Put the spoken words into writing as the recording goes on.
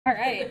All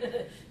right.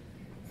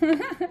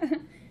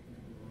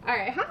 All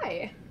right,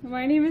 hi.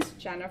 My name is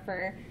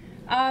Jennifer.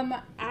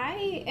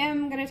 I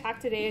am going to talk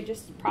today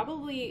just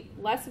probably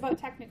less about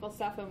technical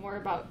stuff and more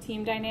about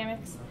team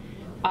dynamics,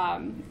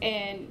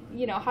 and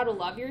you know, how to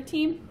love your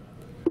team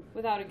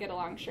without a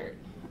get-along shirt.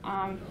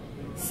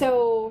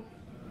 So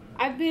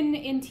I've been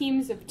in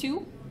teams of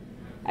 2.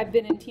 I've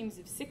been in teams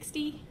of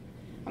 60.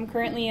 I'm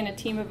currently in a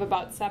team of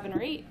about 7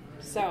 or 8.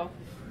 So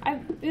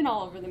I've been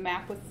all over the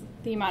map with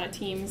the amount of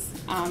teams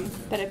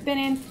that I've been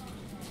in.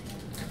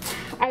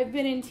 I've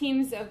been in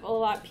teams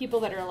of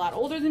people that are a lot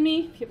older than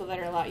me, people that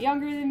are a lot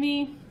younger than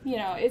me. You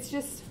know,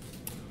 it's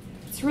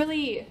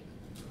really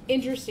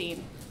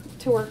interesting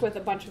to work with a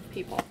bunch of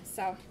people.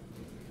 So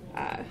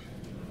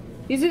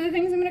these are the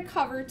things I'm going to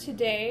cover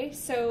today.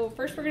 So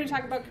first we're going to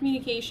talk about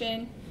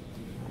communication.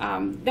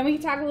 Then we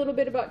can talk a little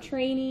bit about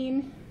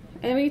training.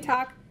 And then we can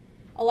talk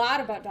a lot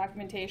about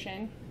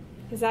documentation,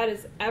 because that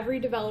is every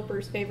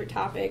developer's favorite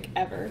topic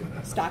ever,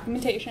 is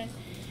documentation.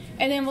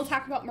 And then we'll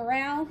talk about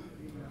morale.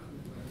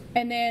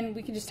 And then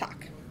we can just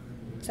talk.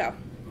 So,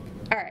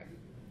 all right.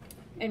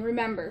 And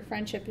remember,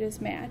 friendship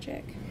is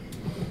magic.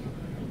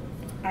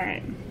 All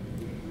right.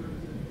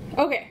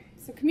 Okay,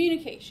 so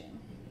communication.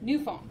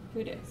 New phone,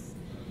 who dis?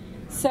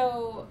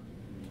 So,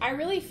 I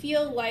really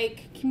feel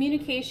like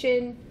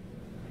communication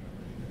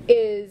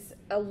is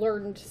a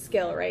learned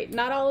skill, right?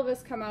 Not all of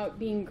us come out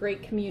being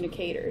great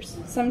communicators.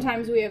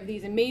 Sometimes we have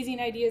these amazing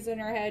ideas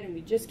in our head and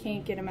we just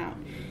can't get them out.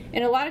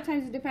 And a lot of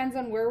times it depends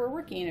on where we're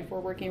working. If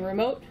we're working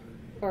remote,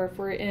 or if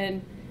we're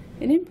in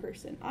an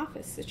in-person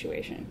office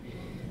situation.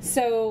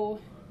 So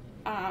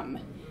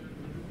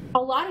a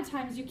lot of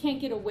times you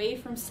can't get away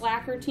from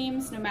Slacker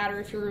teams, no matter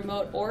if you're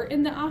remote or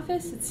in the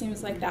office. It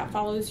seems like that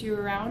follows you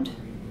around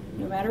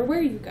no matter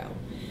where you go.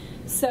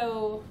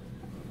 So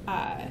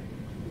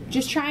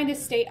just trying to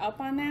stay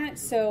up on that.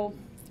 So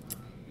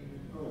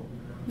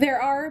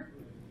there are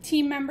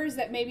team members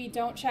that maybe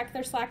don't check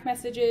their Slack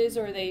messages,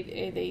 or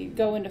they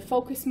go into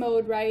focus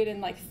mode, right,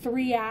 and like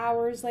 3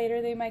 hours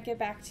later they might get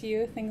back to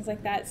you, things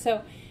like that.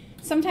 So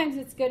sometimes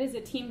it's good as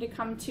a team to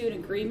come to an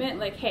agreement,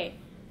 like, hey,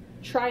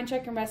 try and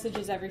check your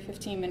messages every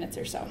 15 minutes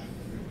or so.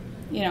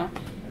 You know,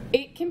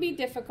 it can be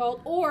difficult,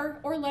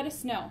 or let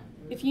us know.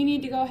 If you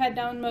need to go head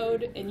down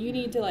mode and you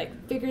need to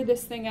like figure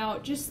this thing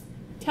out, just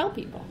tell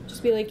people.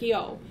 Just be like,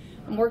 yo,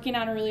 I'm working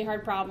on a really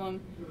hard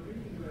problem.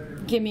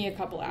 Give me a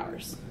couple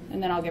hours,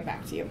 and then I'll get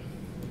back to you.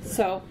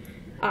 So,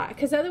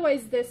 because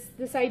otherwise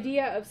this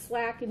idea of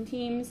Slack and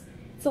Teams,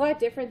 it's a lot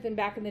different than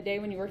back in the day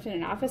when you worked in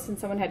an office and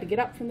someone had to get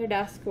up from their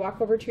desk, walk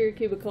over to your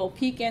cubicle,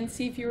 peek in,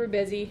 see if you were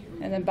busy,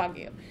 and then bug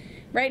you.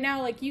 Right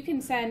now, like, you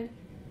can send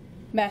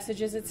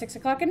messages at 6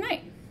 o'clock at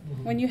night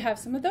when you have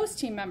some of those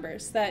team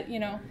members that, you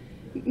know,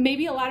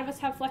 maybe a lot of us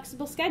have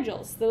flexible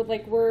schedules. So,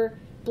 like, we're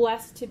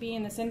blessed to be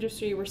in this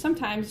industry where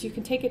sometimes you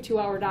can take a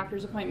 2-hour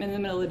doctor's appointment in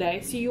the middle of the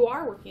day, so you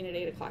are working at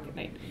 8 o'clock at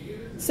night.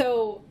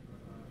 So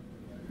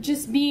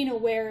just being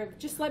aware of,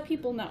 just let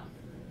people know.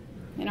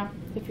 You know,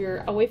 if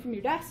you're away from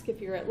your desk,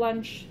 if you're at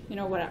lunch, you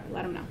know, whatever,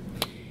 let them know.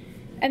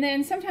 And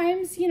then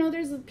sometimes, you know,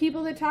 there's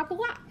people that talk a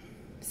lot.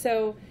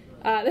 So,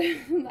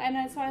 and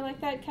that's why I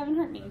like that Kevin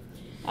Hart meme.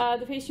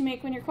 The face you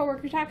make when your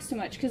coworker talks too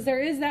much, because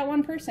there is that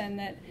one person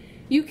that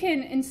you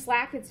can, in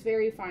Slack, it's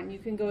very fun. You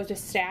can go to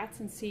stats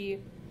and see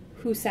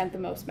who sent the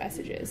most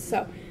messages.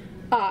 So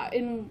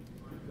in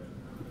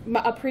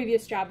a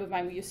previous job of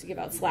mine, we used to give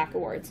out Slack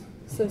awards.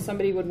 So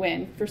somebody would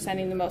win for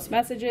sending the most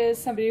messages.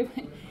 Somebody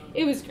would,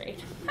 it was great.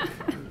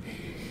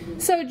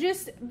 So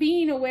just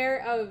being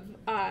aware of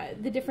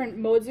the different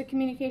modes of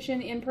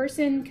communication in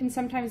person can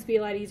sometimes be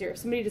a lot easier. If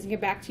somebody doesn't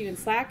get back to you in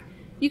Slack,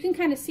 you can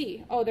kind of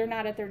see, oh, they're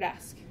not at their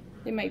desk.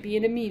 They might be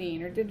in a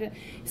meeting, or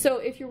so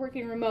if you're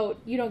working remote,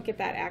 you don't get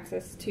that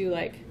access to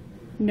like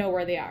know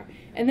where they are.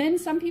 And then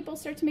some people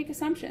start to make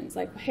assumptions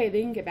like, hey, they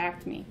didn't get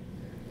back to me.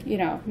 You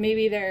know,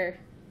 maybe they're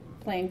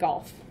playing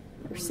golf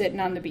or sitting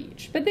on the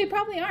beach, but they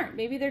probably aren't.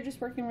 Maybe they're just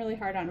working really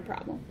hard on a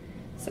problem.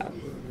 So,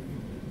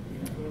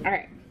 all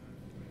right.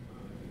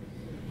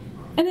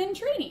 And then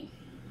training.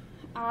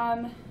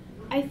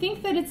 I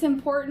think that it's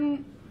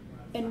important,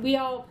 and we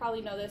all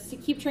probably know this, to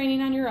keep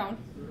training on your own,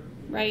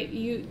 right?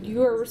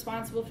 You are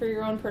responsible for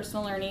your own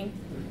personal learning.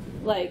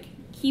 Like,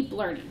 keep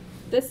learning.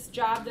 This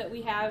job that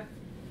we have,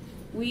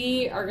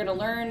 we are going to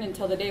learn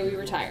until the day we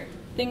retire.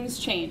 Things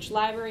change.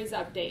 Libraries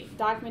update.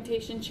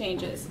 Documentation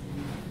changes.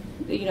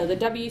 You know, the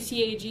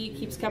WCAG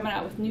keeps coming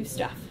out with new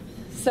stuff.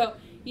 So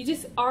you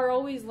just are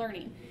always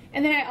learning.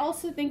 And then I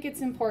also think it's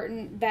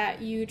important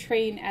that you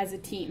train as a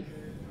team.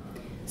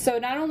 So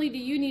not only do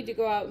you need to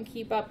go out and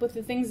keep up with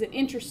the things that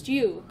interest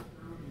you,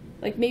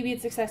 like maybe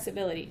it's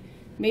accessibility.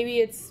 Maybe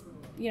it's,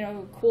 you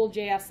know, cool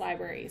JS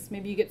libraries.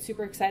 Maybe you get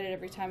super excited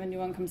every time a new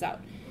one comes out.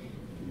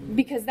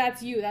 Because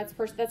that's you, that's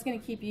going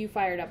to keep you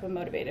fired up and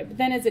motivated. But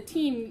then as a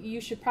team, you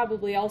should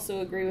probably also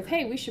agree with,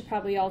 hey, we should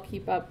probably all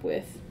keep up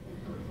with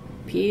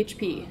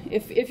PHP.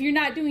 If you're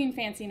not doing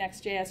fancy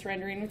Next.js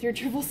rendering with your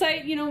Drupal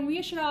site, you know,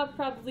 we should all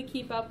probably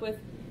keep up with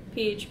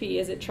PHP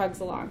as it chugs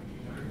along.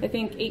 I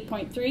think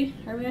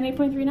 8.3, are we on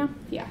 8.3 now?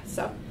 Yeah,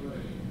 so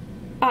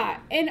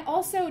And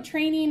also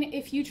training,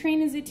 if you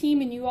train as a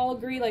team and you all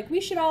agree, like, we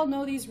should all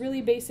know these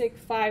really basic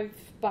 5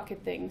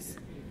 bucket things.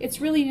 It's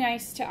really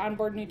nice to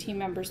onboard new team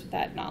members with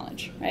that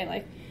knowledge, right?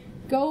 Like,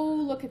 go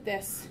look at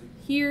this.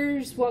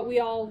 Here's what we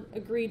all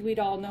agreed we'd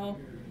all know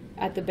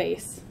at the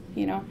base,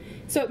 you know?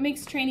 So it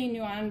makes training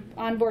new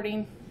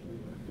onboarding,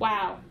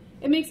 wow.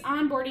 It makes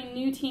onboarding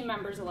new team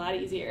members a lot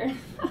easier.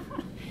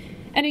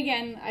 And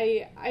again,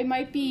 I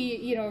might be,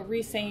 you know,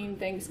 re-saying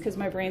things because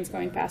my brain's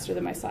going faster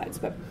than my slides,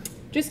 but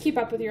just keep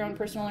up with your own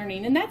personal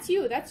learning. And that's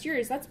you, that's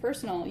yours, that's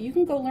personal. You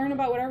can go learn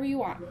about whatever you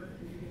want.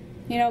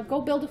 You know,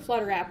 go build a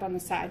Flutter app on the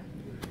side.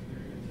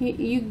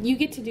 You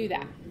get to do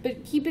that,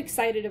 but keep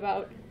excited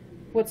about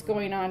what's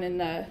going on in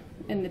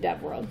the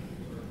dev world.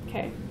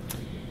 Okay.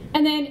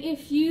 And then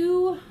if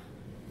you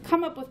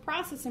come up with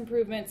process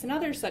improvements and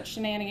other such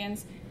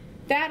shenanigans,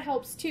 that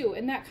helps too,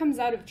 and that comes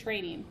out of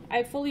training.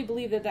 I fully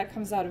believe that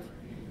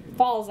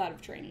falls out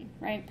of training,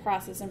 right?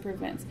 Process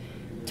improvements.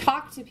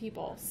 Talk to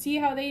people, see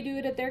how they do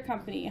it at their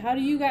company. How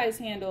do you guys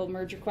handle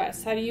merge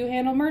requests? How do you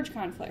handle merge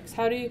conflicts?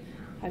 How do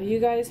you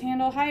guys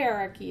handle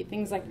hierarchy?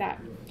 Things like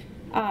that,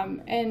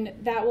 and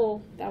that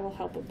will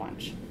help a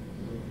bunch.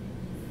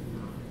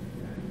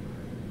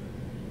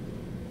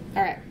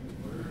 All right,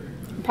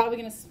 I'm probably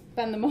going to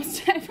spend the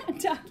most time on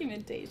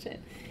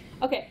documentation.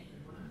 Okay.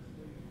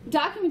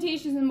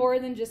 Documentation is more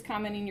than just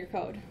commenting your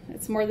code.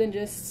 It's more than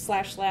just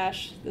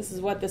 // this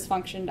is what this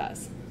function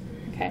does.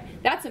 Okay,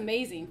 that's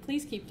amazing.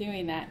 Please keep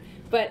doing that.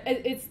 But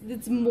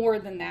it's more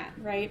than that,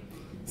 right?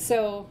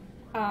 So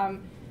I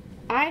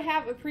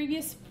have a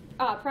previous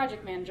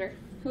project manager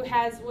who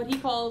has what he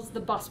calls the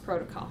bus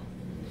protocol.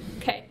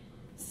 Okay,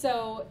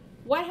 so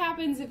what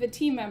happens if a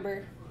team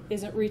member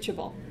isn't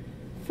reachable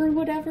for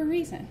whatever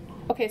reason?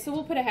 Okay, so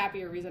we'll put a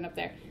happier reason up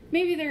there.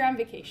 Maybe they're on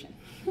vacation.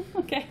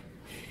 Okay.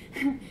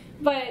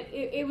 But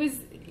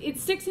it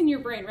sticks in your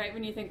brain, right,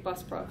 when you think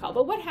bus protocol.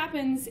 But what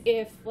happens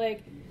if,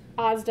 like,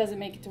 Oz doesn't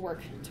make it to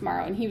work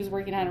tomorrow and he was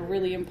working on a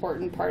really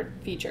important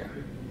feature?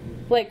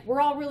 Like,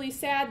 we're all really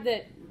sad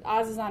that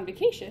Oz is on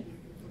vacation,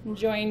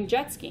 enjoying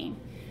jet skiing.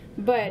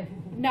 But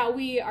now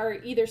we are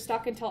either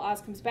stuck until Oz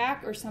comes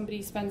back, or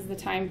somebody spends the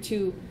time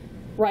to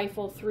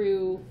rifle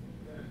through,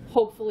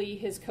 hopefully,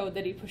 his code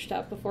that he pushed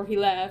up before he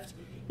left,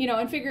 you know,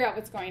 and figure out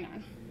what's going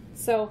on.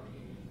 So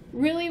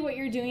really what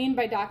you're doing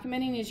by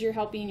documenting is you're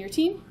helping your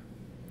team,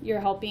 you're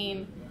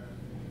helping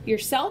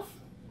yourself.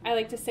 I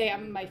like to say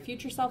my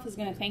future self is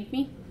going to thank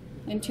me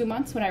in 2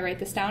 months when I write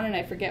this down and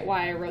I forget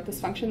why I wrote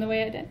this function the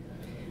way I did.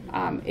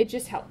 It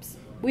just helps.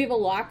 We have a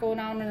lot going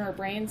on in our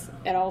brains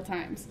at all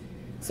times.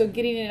 So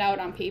getting it out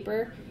on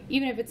paper,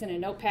 even if it's in a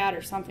notepad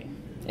or something,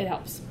 it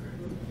helps.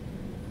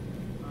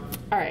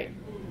 All right.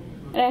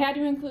 And I had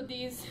to include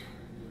these.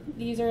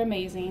 These are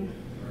amazing.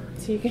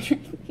 So you can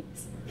read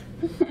these.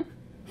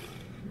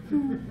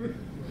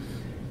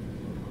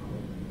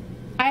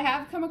 I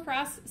have come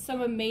across some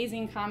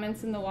amazing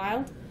comments in the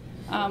wild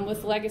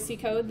with legacy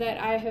code that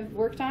I have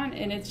worked on,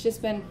 and it's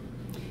just been,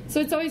 so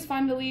it's always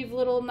fun to leave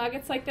little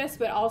nuggets like this,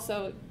 but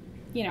also,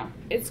 you know,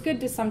 it's good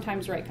to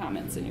sometimes write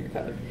comments in your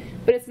code,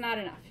 but it's not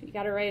enough. You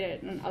got to write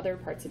it in other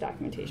parts of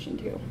documentation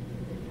too.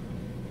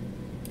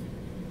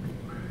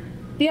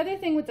 The other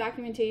thing with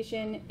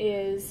documentation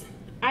is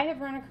I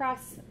have run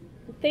across,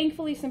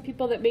 thankfully, some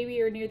people that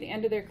maybe are near the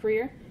end of their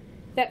career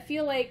that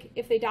feel like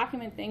if they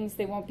document things,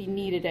 they won't be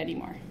needed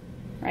anymore,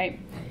 right?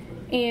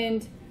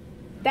 And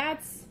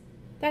that's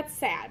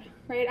sad,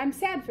 right? I'm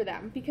sad for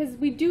them because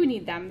we do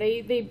need them.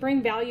 They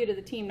bring value to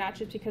the team, not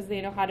just because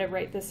they know how to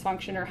write this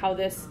function or how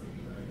this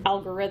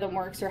algorithm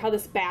works or how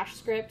this bash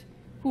script,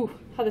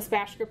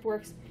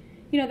 works.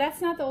 You know, that's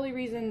not the only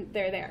reason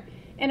they're there.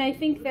 And I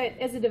think that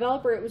as a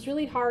developer, it was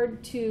really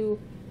hard to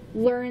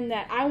learn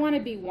that I want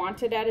to be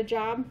wanted at a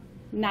job,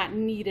 not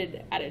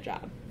needed at a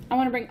job. I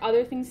want to bring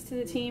other things to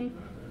the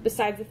team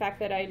besides the fact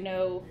that I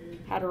know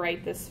how to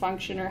write this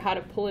function or how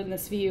to pull in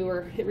this view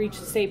or reach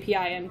this API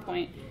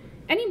endpoint.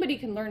 Anybody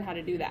can learn how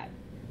to do that.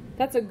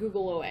 That's a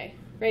Google away,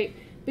 right?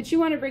 But you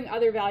want to bring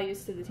other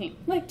values to the team,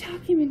 like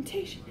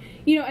documentation,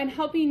 you know, and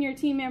helping your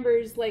team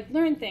members like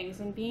learn things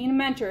and being a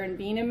mentor and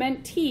being a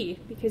mentee,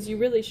 because you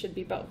really should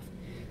be both.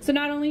 So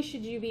not only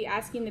should you be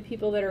asking the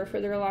people that are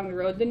further along the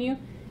road than you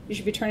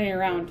should be turning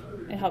around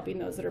and helping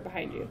those that are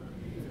behind you.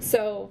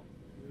 So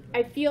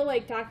I feel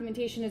like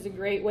documentation is a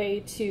great way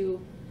to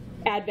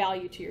add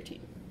value to your team,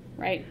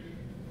 right?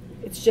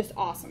 It's just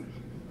awesome.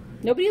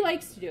 Nobody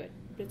likes to do it,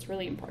 but it's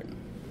really important.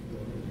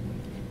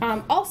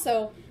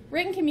 Also,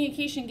 written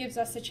communication gives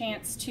us a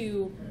chance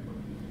to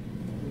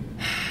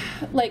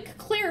like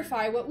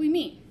clarify what we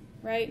mean,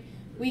 right?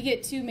 We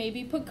get to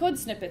maybe put code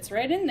snippets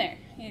right in there,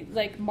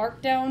 like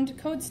markdown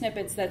code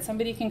snippets that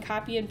somebody can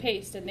copy and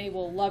paste and they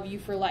will love you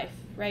for life,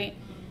 right?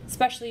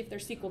 Especially if they're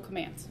SQL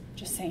commands,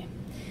 just saying.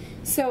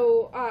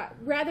 So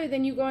rather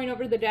than you going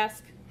over to the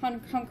desk,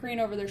 hunkering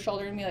over their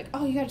shoulder and be like,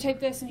 oh, you got to type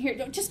this and here,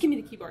 just give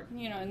me the keyboard,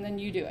 you know, and then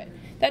you do it.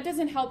 That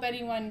doesn't help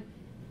anyone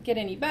get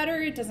any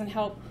better. It doesn't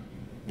help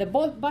the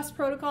bus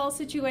protocol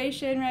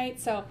situation, right?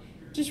 So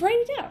just write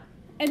it down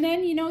And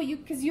then, you know,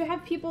 because you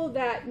have people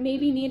that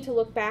maybe need to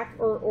look back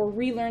or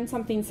relearn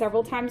something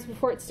several times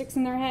before it sticks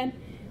in their head.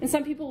 And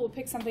some people will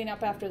pick something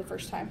up after the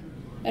first time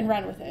and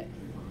run with it.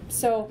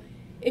 So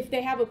if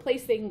they have a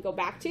place they can go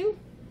back to,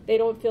 they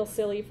don't feel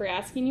silly for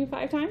asking you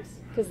 5 times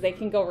because they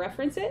can go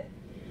reference it.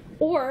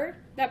 Or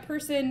that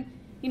person,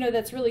 you know,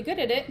 that's really good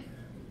at it,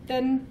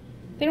 then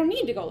they don't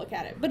need to go look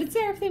at it, but it's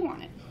there if they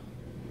want it.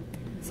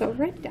 So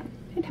write it down.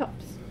 It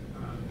helps.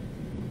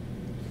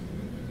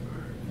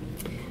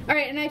 All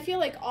right, and I feel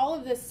like all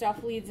of this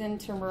stuff leads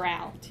into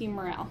morale, team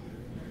morale.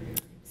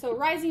 So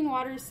rising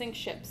waters sink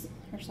ships,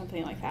 or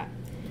something like that.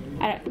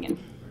 Again,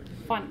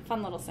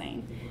 fun little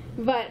saying.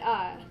 But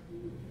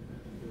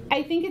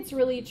I think it's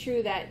really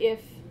true that if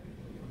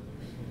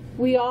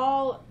we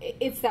all,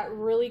 it's that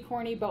really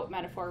corny boat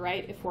metaphor,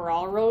 right? If we're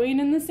all rowing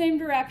in the same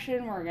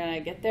direction, we're going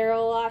to get there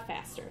a lot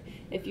faster.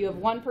 If you have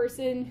one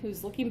person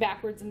who's looking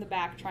backwards in the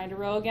back trying to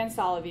row against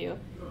all of you,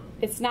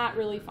 it's not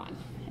really fun.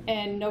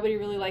 And nobody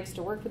really likes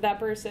to work with that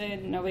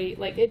person. Nobody,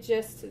 like,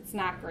 it's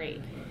not great.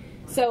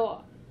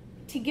 So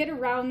to get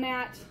around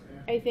that,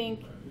 I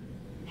think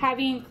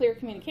having clear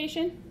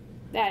communication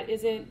that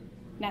isn't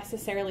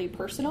necessarily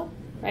personal,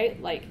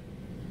 right? Like,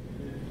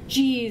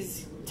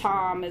 geez,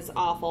 Tom is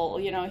awful,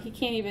 you know, he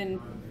can't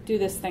even do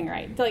this thing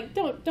right. Like,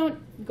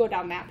 don't go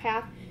down that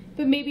path,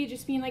 but maybe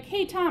just being like,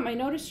 hey, Tom, I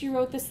noticed you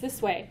wrote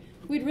this way.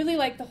 We'd really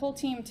like the whole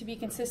team to be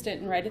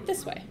consistent and write it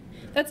this way.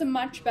 That's a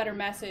much better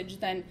message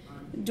than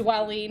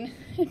dwelling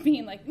and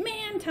being like,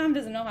 man, Tom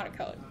doesn't know how to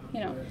code. You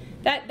know,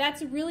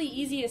 that's really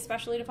easy,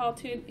 especially to fall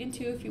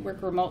into if you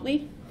work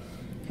remotely,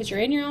 because you're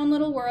in your own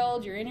little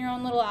world, you're in your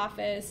own little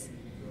office,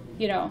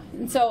 you know,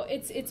 and so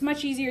it's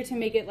much easier to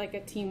make it like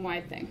a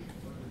team-wide thing.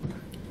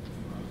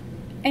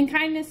 And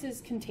kindness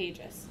is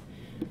contagious,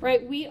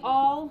 right? We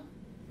all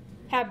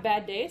have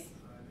bad days,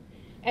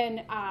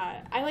 and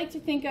I like to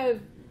think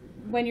of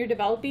when you're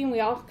developing,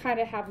 we all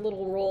kind of have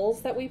little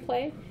roles that we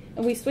play,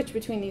 and we switch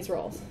between these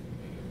roles.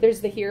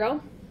 There's the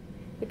hero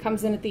that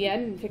comes in at the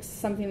end and fixes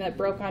something that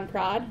broke on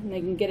prod, and they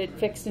can get it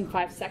fixed in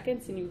 5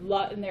 seconds,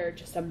 and they're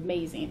just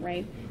amazing,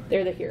 right?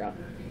 They're the hero.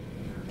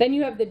 Then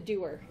you have the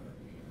doer.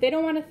 They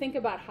don't want to think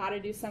about how to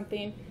do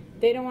something.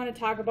 They don't want to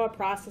talk about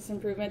process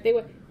improvement. They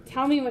would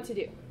tell me what to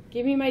do.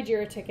 Give me my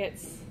JIRA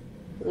tickets.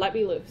 Let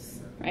me loose,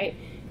 right?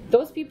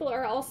 Those people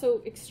are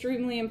also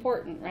extremely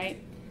important,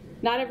 right?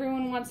 Not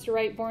everyone wants to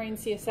write boring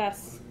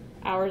CSS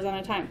hours on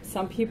a time.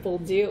 Some people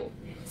do.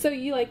 So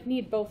you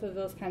need both of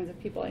those kinds of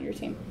people on your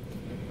team.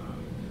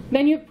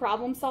 Then you have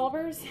problem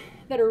solvers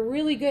that are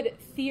really good at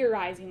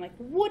theorizing. Like,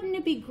 wouldn't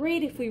it be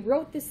great if we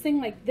wrote this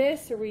thing like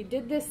this, or we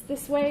did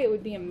this way? It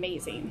would be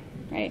amazing,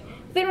 right?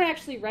 But they don't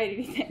actually write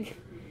anything.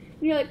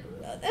 And you're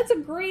like, that's a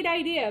great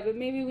idea, but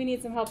maybe we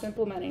need some help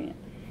implementing it.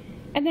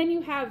 And then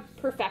you have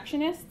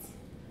perfectionists,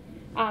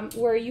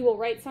 where you will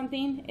write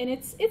something and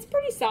it's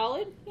pretty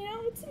solid, you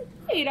know, it's an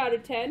 8 out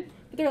of 10,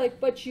 but they're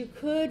like, but you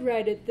could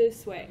write it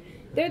this way.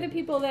 They're the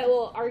people that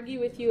will argue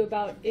with you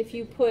about if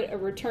you put a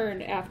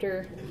return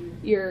after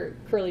your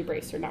curly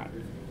brace or not.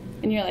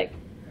 And you're like,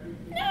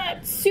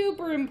 not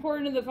super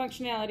important to the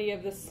functionality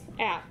of this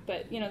app,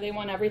 but you know, they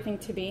want everything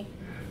to be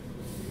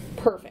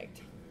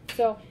perfect.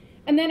 So,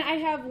 and then I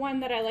have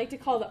one that I like to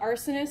call the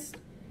arsonist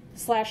 /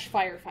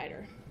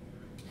 firefighter.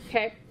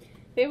 Okay,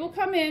 they will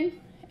come in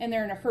and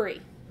they're in a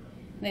hurry.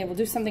 And they will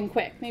do something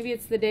quick. Maybe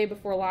it's the day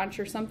before launch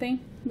or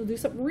something. They'll do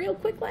something real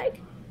quick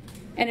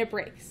and it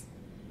breaks.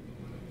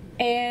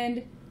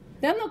 And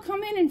then they'll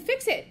come in and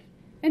fix it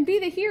and be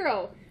the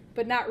hero,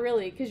 but not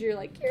really, because you're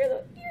like,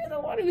 you're the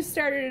one who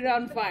started it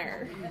on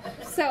fire.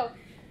 So,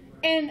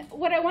 and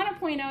what I want to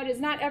point out is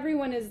not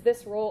everyone is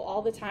this role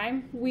all the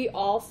time. We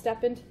all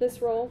step into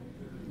this role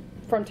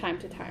from time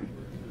to time.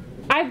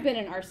 I've been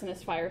an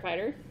arsonist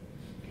firefighter.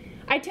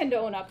 I tend to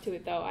own up to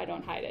it, though. I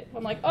don't hide it.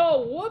 I'm like,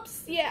 oh,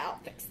 whoops, yeah, I'll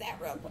fix that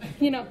real quick,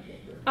 you know.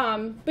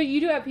 But you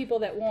do have people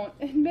that won't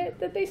admit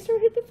that they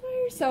started the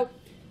fire. So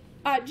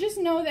just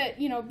know that,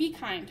 you know, be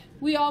kind.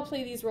 We all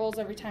play these roles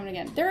every time and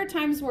again. There are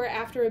times where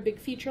after a big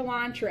feature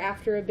launch or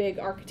after a big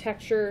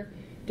architecture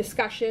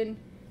discussion,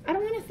 I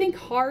don't want to think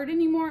hard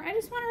anymore. I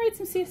just want to write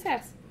some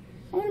CSS.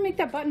 I want to make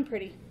that button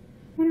pretty.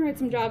 I want to write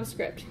some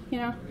JavaScript, you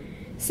know.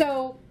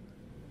 So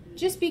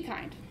just be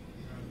kind.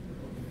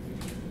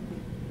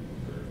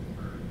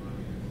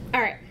 All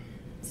right,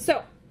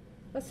 so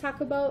let's talk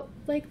about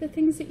like the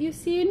things that you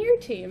see in your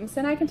teams,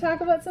 and I can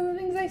talk about some of the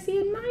things I see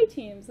in my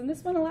teams, and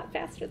this went a lot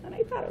faster than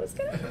I thought it was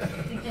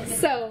gonna.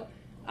 So,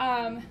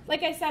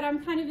 like I said,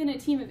 I'm kind of in a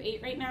team of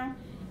 8 right now,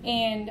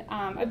 and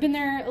I've been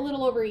there a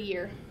little over a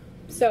year.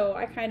 So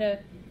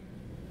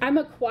I'm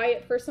a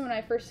quiet person when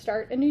I first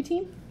start a new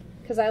team,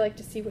 because I like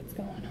to see what's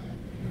going on.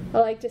 I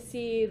like to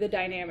see the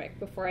dynamic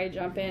before I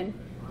jump in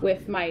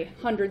with my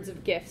hundreds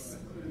of GIFs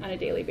on a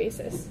daily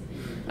basis.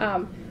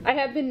 I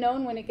have been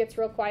known when it gets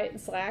real quiet in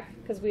Slack,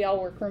 because we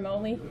all work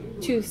remotely,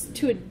 to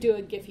do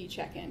a Giphy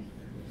check-in.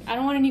 I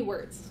don't want any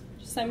words.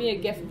 Just send me a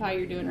GIF of how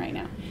you're doing right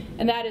now.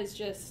 And that is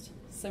just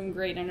some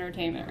great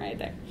entertainment right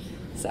there.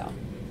 So,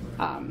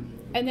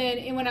 and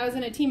then when I was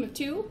in a team of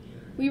 2,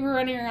 we were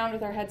running around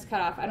with our heads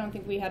cut off. I don't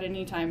think we had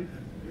any time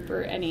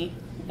for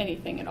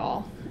anything at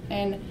all.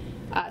 And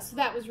so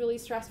that was really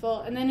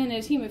stressful. And then in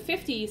a team of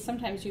 50,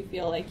 sometimes you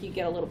feel like you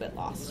get a little bit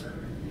lost.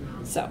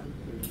 So,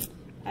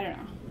 I don't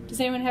know. Does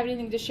anyone have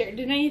anything to share?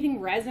 Did anything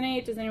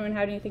resonate? Does anyone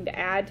have anything to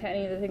add to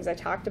any of the things I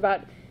talked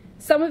about?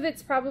 Some of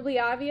it's probably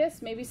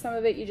obvious. Maybe some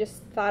of it you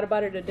just thought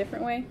about it a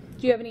different way.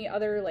 Do you have any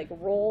other like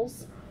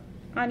roles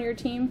on your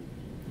team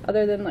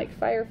other than like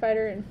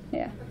firefighter and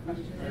yeah?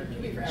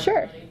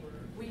 Sure.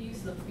 We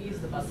use the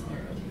bus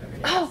scenario team every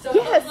day. Oh, so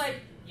yes. I was like,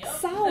 yep.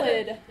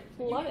 Solid.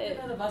 Love it.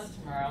 Get on the bus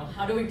tomorrow.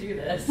 How do we do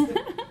this? So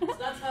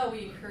that's how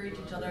we encourage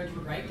each other to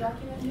write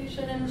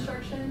documentation and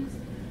instructions.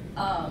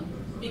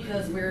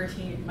 Because we're a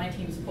team, my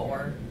team's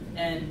 4,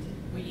 and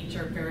we each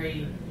are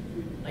very,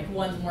 like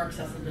one's more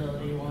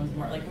accessibility, one's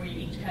more, like we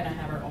each kind of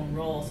have our own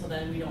role, so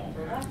then we don't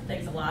overlap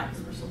things a lot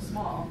because we're so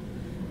small.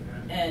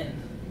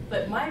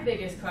 But my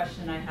biggest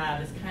question I have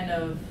is kind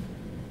of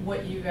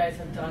what you guys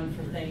have done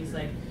for things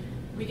like,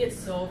 we get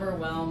so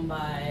overwhelmed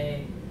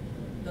by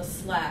the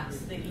Slacks,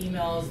 the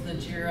emails, the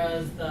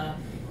Jiras,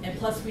 and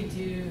plus my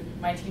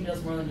team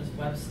does more than just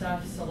web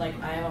stuff, so like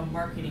I have a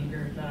marketing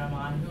group that I'm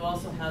on who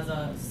also has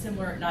a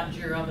similar, not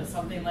Jira, but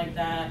something like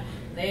that.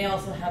 They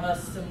also have a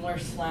similar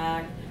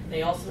Slack,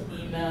 they also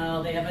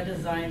email, they have a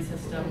design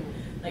system.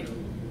 Like,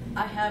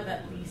 I have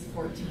at least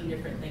 14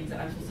 different things that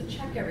I'm supposed to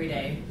check every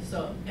day.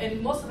 So,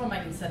 and most of them I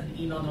can send an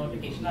email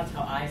notification, that's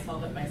how I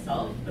solve it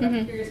myself, but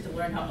I'm curious to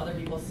learn how other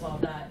people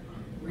solve that,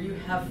 where you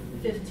have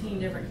 15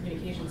 different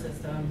communication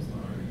systems,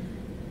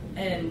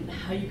 and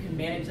how you can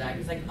manage that.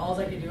 Because like all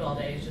I can do all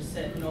day is just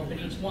sit and open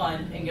each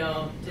one and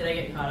go, did I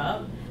get caught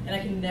up? And I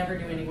can never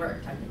do any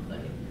work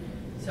technically.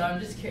 So I'm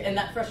just curious, and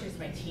that frustrates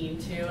my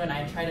team too, and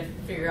I try to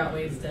figure out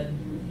ways to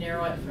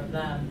narrow it for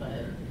them,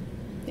 but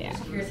yeah. I'm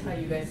just curious how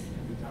you guys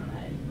have done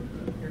that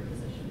in your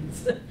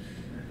positions.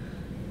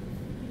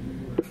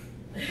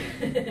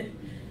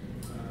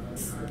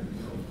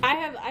 I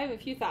have a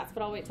few thoughts,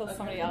 but I'll wait till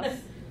somebody else.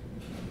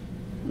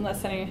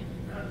 Unless any.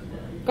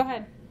 Go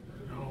ahead.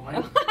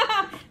 No,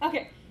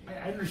 okay.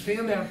 I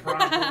understand that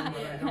problem,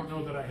 but I don't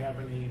know that I have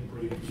any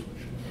brilliant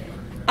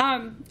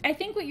solutions. I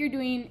think what you're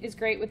doing is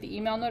great with the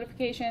email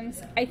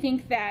notifications. I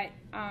think that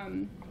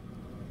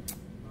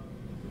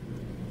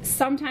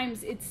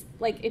sometimes it's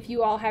like if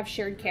you all have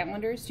shared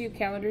calendars, do you have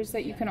calendars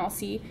that you can all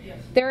see? Yes.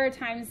 There are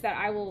times that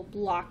I will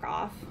block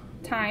off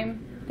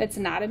time that's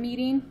not a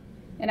meeting,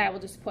 and I will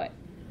just put,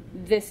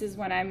 this is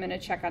when I'm going to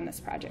check on this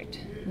project.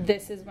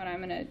 This is when I'm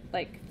going to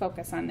like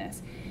focus on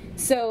this.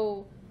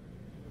 So,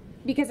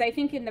 because I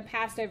think in the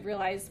past I've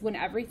realized when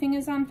everything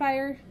is on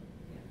fire,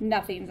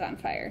 nothing's on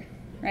fire,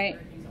 right?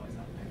 Everything's always on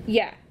fire.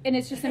 Yeah, and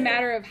it's just a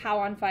matter of how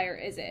on fire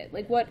is it?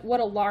 Like what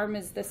alarm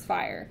is this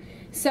fire?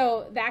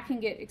 So that can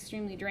get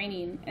extremely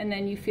draining, and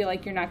then you feel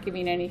like you're not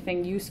giving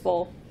anything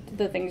useful to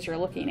the things you're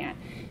looking at.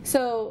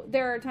 So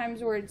there are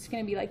times where it's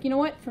going to be like, you know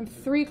what, from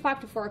 3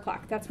 o'clock to 4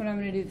 o'clock, that's when I'm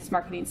going to do this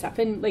marketing stuff.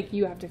 And like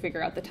you have to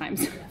figure out the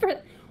times for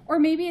that. Or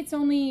maybe it's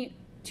only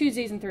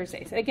Tuesdays and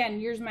Thursdays. Again,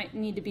 yours might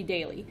need to be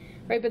daily,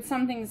 right? But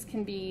some things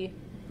can be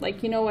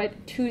like, you know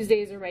what,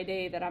 Tuesdays are my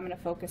day that I'm going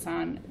to focus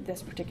on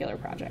this particular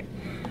project.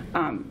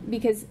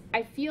 Because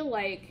I feel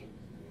like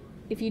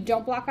if you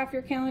don't block off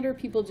your calendar,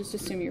 people just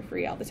assume you're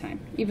free all the time,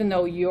 even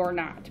though you're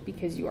not,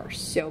 because you are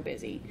so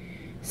busy.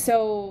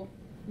 So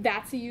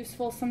that's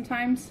useful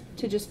sometimes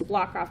to just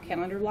block off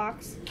calendar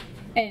blocks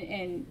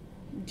and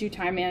do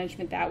time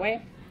management that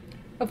way.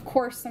 Of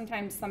course,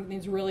 sometimes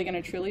something's really going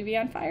to truly be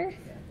on fire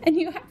and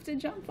you have to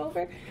jump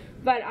over.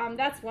 But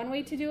that's one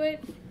way to do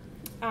it.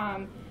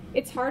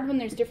 It's hard when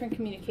there's different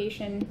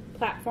communication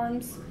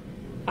platforms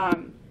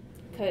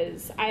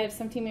because I have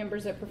some team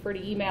members that prefer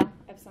to email.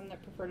 I have some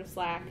that prefer to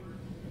Slack.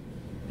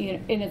 You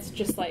know, and it's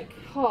just like,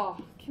 oh,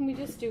 can we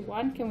just do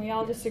one? Can we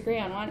all just agree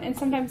on one? And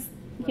sometimes,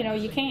 you know,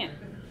 you can't.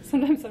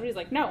 Sometimes somebody's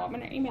like, no, I'm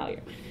going to email you.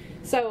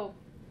 So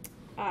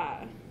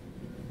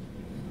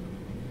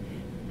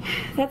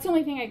that's the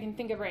only thing I can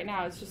think of right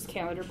now is just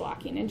calendar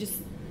blocking, and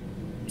just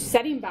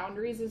setting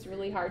boundaries is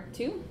really hard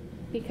too,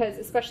 because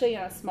especially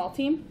in a small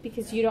team,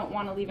 because you don't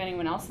want to leave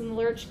anyone else in the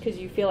lurch because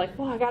you feel like,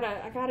 well, I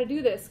gotta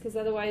do this because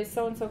otherwise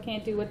so and so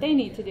can't do what they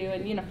need to do,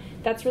 and you know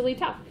that's really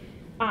tough.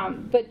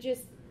 But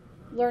just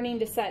learning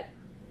to set,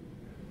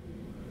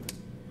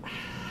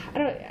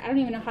 I don't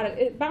even know how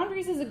to.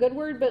 Boundaries is a good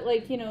word, but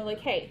like, you know, like,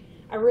 hey,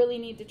 I really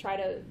need to try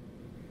to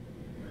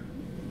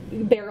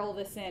barrel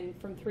this in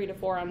from 3 to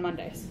 4 on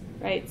Mondays,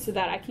 right? So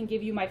that I can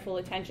give you my full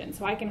attention,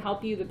 so I can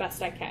help you the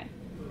best I can.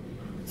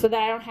 So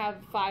that I don't have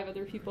 5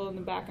 other people in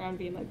the background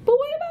being like, but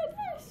what about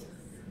this?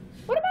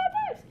 What about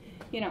this?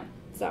 You know,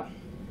 so.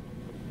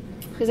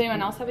 Does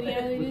anyone else have any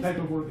other ideas? What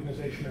type of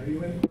organization are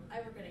you in? I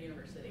work at a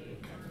university,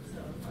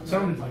 so.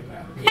 Sounded like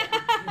that.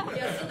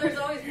 Yeah, so there's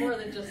always more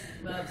than just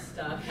web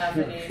stuff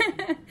happening,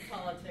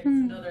 politics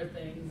and other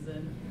things.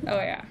 And oh,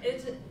 yeah.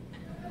 It's,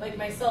 like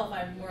myself,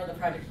 I'm more the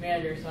project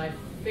manager, so I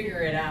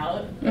figure it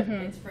out. But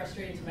it's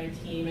frustrating to my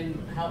team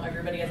and how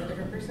everybody has a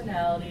different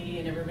personality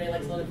and everybody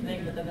likes a little different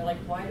things. But then they're like,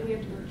 why do we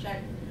have to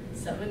check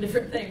 7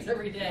 different things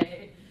every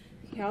day?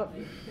 Yep.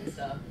 and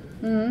stuff.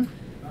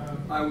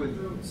 I would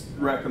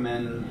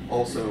recommend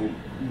also,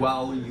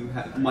 while you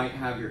might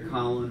have your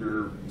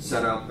calendar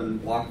set up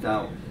and blocked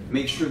out,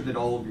 make sure that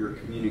all of your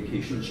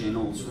communication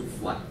channels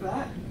reflect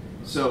that.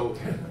 So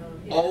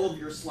all of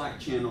your Slack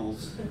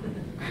channels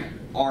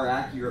are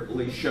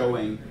accurately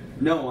showing,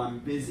 no, I'm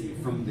busy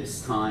from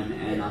this time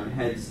and I'm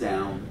heads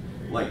down.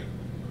 Like,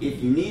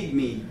 if you need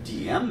me,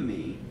 DM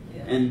me,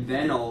 and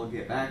then I'll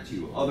get back to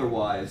you.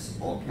 Otherwise,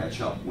 I'll catch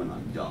up when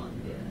I'm done.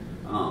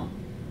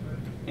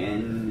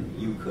 And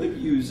you could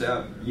use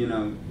a,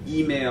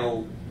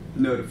 email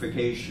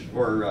notification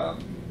or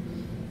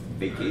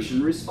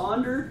vacation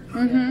responder.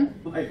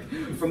 Like,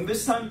 from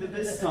this time to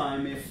this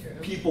time,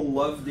 if people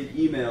love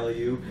to email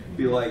you,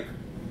 be like,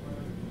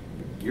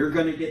 you're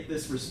going to get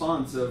this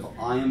response of,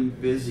 I am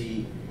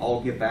busy,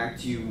 I'll get back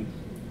to you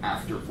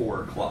after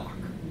 4 o'clock.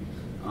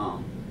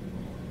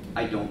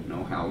 I don't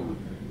know how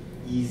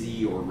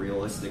easy or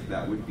realistic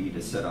that would be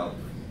to set up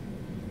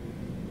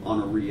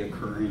on a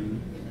reoccurring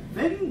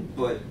thing,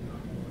 but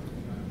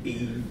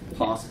a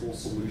possible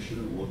solution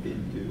to look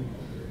into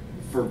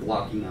for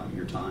blocking out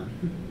your time.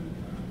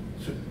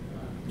 So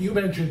you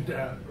mentioned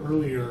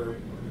earlier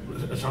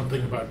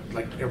something about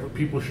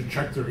people should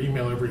check their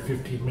email every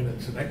 15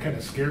 minutes, and that kind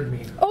of scared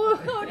me. Oh,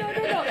 no.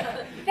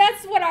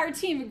 That's what our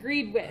team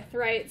agreed with,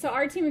 right? So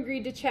our team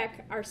agreed to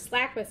check our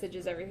Slack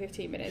messages every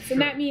 15 minutes. Sure.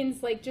 And that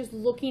means just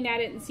looking at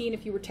it and seeing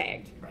if you were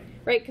tagged,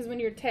 right? Because when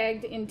you're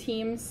tagged in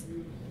Teams,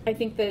 I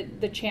think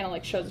the channel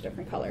shows a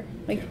different color.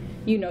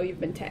 You've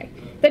been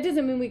tagged. That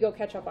doesn't mean we go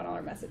catch up on all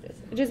our messages.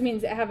 It just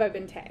means, have I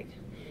been tagged?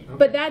 Okay.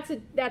 But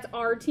that's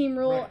our team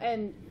rule,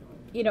 and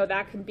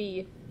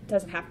that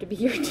doesn't have to be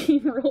your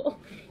team rule.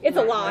 It's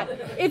a lot.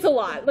 It's a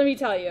lot, let me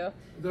tell you.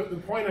 The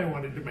point I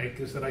wanted to make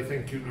is that I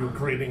think you're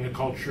creating a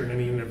culture in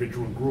any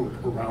individual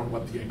group around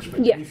what the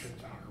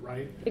expectations are,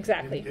 right?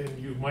 Exactly. And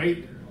you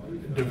might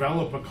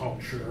develop a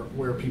culture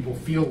where people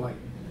feel like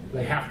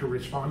they have to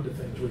respond to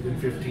things within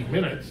 15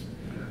 minutes,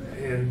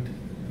 and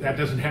that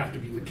doesn't have to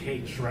be the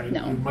case, right?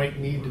 No. You might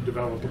need to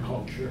develop a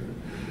culture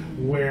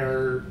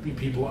where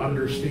people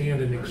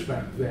understand and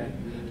expect that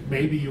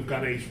maybe you've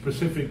got a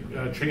specific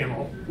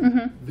channel.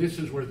 This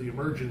is where the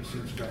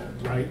emergencies go,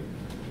 right?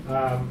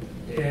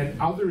 And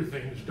other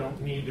things don't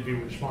need to be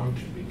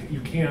responded to. You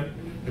can't,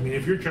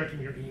 if you're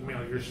checking your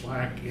email, your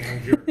Slack,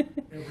 and your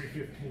every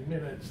 15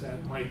 minutes,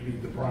 that might be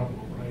the problem,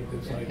 right?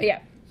 It's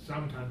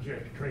sometimes you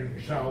have to train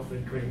yourself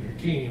and train your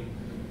team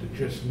to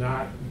just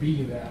not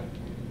be that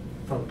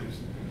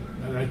focused.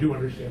 And I do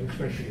understand,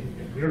 especially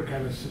in your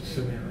kind of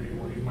scenario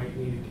where you might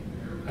need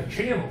a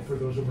channel for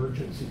those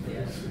emergency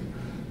things,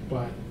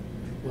 but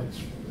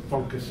let's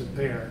focus it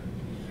there.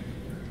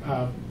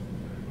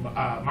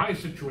 My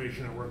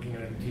situation of working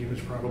in a team is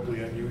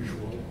probably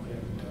unusual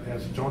and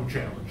has its own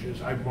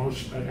challenges. I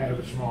have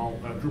a small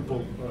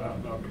Drupal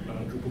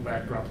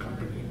backdrop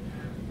company.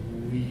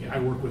 I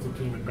work with a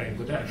team in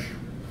Bangladesh,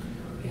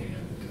 and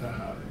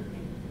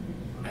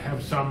I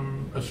have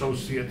some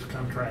associates,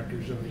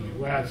 contractors in the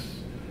U.S.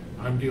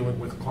 I'm dealing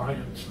with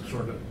clients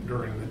sort of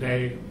during the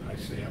day. I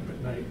stay up at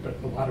night, but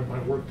a lot of my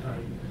work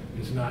time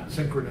is not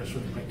synchronous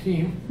with my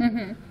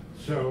team.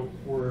 So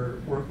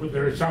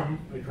there is some,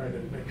 I try to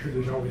make sure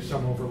there's always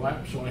some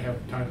overlap, so I have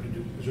time to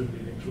do Zoom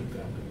meetings with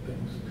them and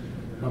things.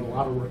 But a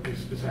lot of work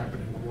is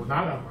happening when we're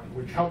not online,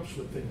 which helps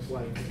with things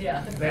like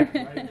that,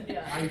 right?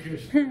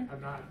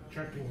 I'm not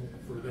checking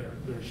for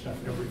their stuff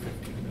every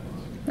 15 minutes.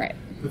 Right.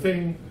 The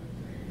thing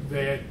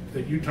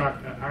that you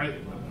talked,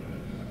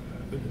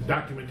 the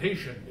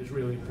documentation is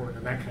really important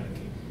in that kind of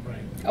team,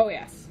 right? Oh,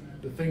 yes.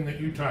 The thing that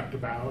you talked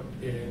about,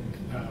 and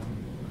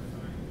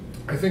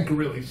I think a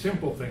really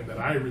simple thing that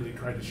I really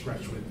try to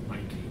stress with my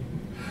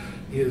team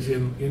is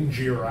in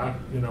Jira,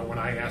 when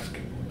I ask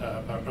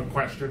a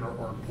question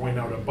or point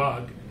out a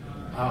bug,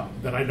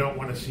 that I don't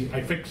want to see,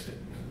 I fixed it,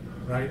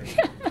 right?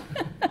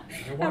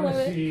 I want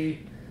to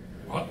see,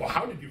 well,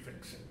 how did you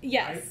fix it?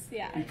 Yes, right?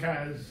 yeah.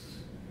 Because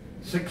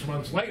 6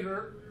 months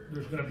later,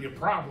 there's going to be a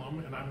problem,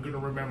 and I'm going to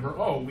remember,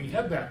 oh, we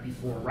had that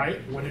before,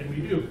 right? What did we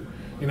do?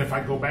 And if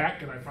I go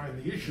back and I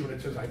find the issue and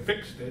it says I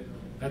fixed it,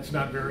 that's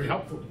not very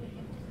helpful to me.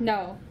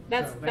 No,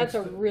 that's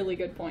a really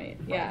good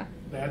point. Yeah.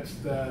 That's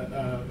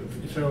the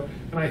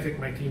and I think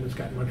my team has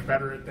gotten much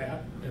better at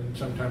that. And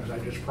sometimes I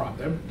just prompt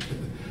them.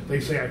 They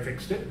say I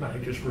fixed it, and I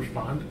just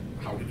respond,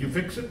 "How did you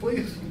fix it,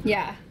 please?"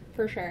 Yeah,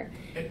 for sure.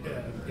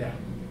 Yeah.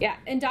 Yeah,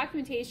 and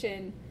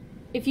documentation,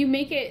 if you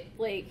make it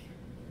like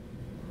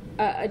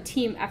a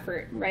team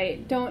effort,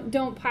 right?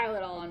 Don't pile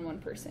it all on one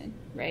person,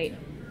 right?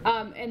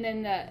 And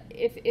then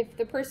if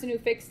the person who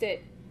fixed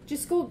it,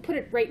 just go put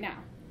it right now.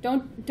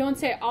 Don't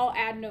say I'll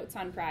add notes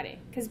on Friday,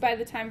 because by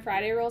the time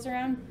Friday rolls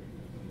around,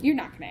 you're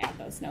not going to add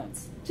those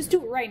notes. Just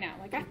do it right now.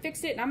 Like, I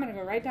fixed it, and I'm going to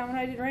go write down what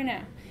I did right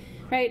now,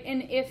 right?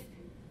 And if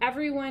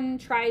everyone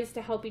tries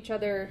to help each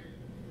other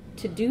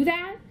to do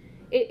that,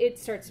 it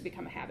starts to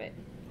become a habit,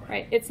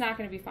 right? It's not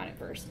going to be fun at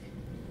first.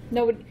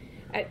 Nobody.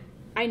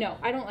 I know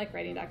I don't like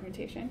writing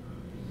documentation.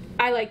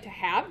 I like to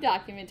have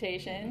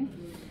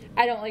documentation.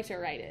 I don't like to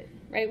write it,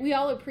 right? We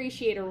all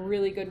appreciate a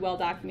really good,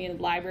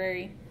 well-documented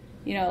library.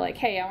 You know, like,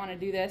 hey, I want to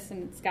do this,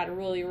 and it's got a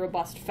really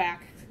robust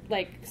fact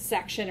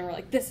section, and we're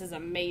like, this is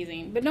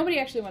amazing. But nobody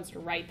actually wants to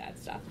write that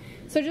stuff.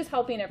 So just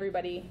helping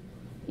everybody,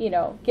 you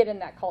know, get in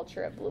that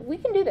culture of, we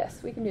can do this,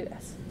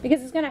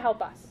 because it's going to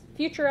help us.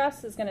 Future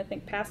us is going to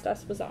think past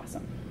us was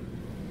awesome.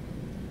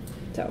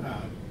 So.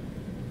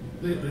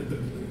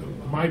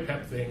 My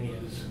pet thing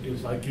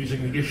is like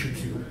using the issue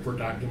queue for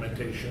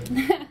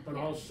documentation, but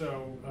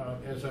also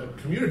as a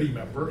community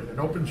member in an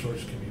open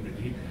source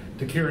community,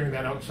 to carrying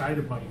that outside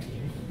of my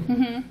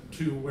team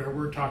to where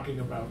we're talking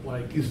about,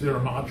 like, is there a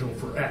module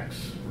for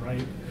X,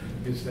 right?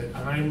 Is that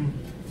I'm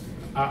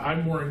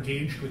more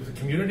engaged with the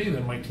community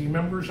than my team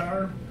members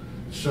are.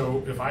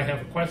 So if I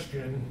have a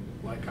question,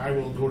 like, I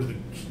will go to the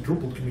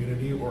Drupal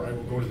community, or I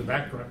will go to the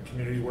backdrop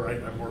community where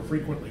I'm more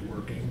frequently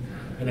working,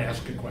 and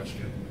ask a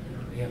question.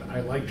 And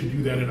I like to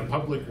do that in a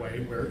public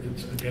way where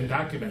it's, again,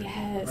 documented,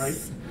 right?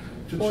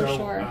 For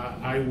sure.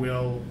 I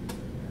will,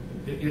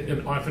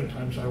 and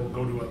oftentimes I will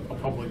go to a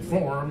public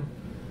forum,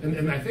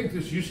 and I think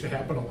this used to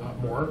happen a lot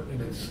more,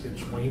 and it's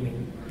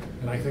waning,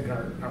 and I think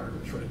our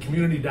sort of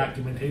community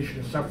documentation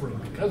is suffering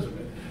because of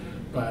it.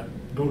 But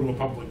go to a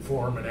public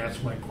forum and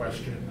ask my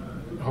question,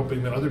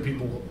 hoping that other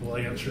people will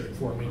answer it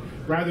for me,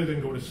 rather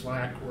than go to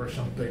Slack or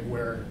something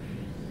where,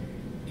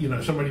 you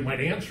know, somebody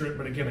might answer it,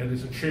 but again, it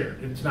isn't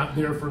shared. It's not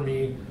there for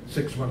me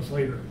 6 months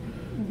later.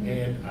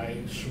 And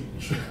I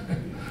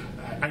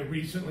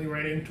recently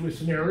ran into a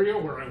scenario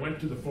where I went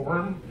to the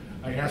forum,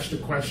 I asked a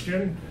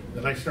question,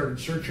 then I started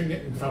searching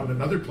it and found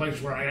another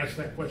place where I asked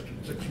that question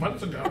 6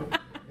 months ago.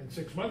 And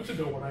 6 months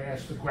ago when I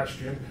asked the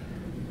question,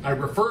 I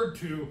referred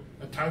to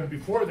a time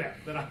before that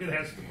I had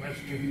asked the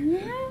question,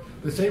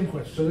 the same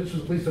question. So this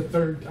is at least the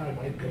third time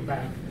I'd come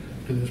back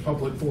to this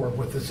public forum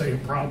with the same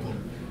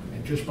problem.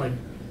 And just by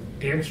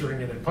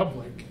answering it in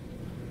public,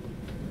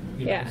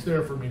 you know, it's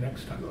there for me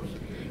next time.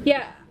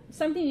 Yeah,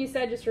 something you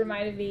said just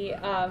reminded me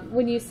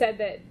when you said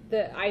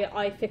that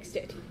I fixed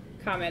it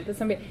comment that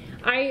somebody,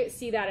 I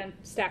see that in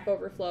Stack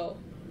Overflow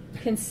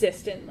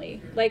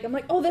consistently. Like, I'm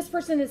like, oh, this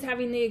person is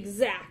having the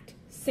exact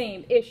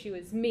same issue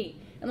as me.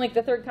 And like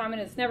the third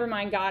comment is, never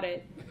mind, got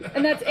it.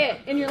 And that's it.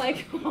 And you're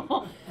like,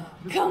 oh,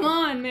 come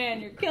on,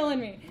 man, you're killing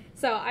me.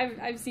 So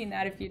I've seen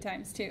that a few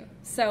times too.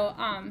 So,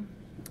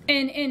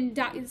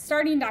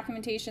 starting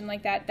documentation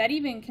like that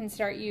even can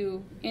start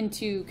you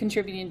into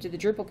contributing to the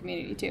Drupal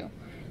community too.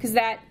 Because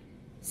that,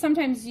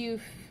 sometimes you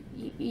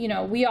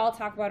know, we all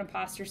talk about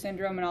imposter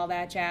syndrome and all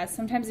that jazz.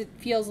 Sometimes it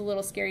feels a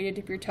little scary to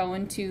dip your toe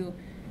into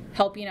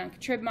helping on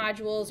contrib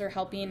modules or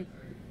helping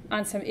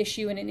on some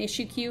issue in an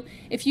issue queue.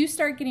 If you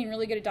start getting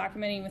really good at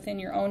documenting within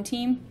your own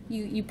team,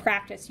 you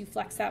practice, you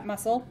flex that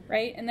muscle,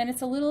 right? And then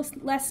it's a little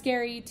less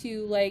scary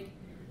to like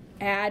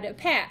add a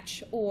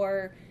patch,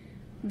 or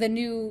the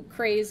new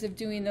craze of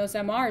doing those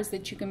MRs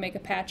that you can make a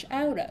patch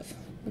out of,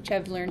 which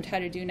I've learned how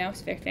to do now.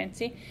 It's very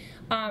fancy.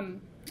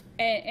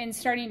 And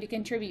starting to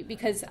contribute,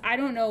 because I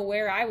don't know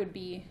where I would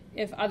be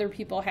if other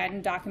people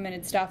hadn't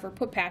documented stuff or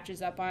put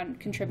patches up on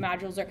contrib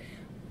modules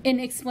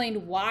and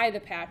explained why the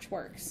patch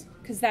works,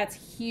 because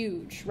that's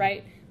huge,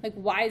 right? Like,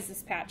 why is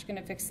this patch going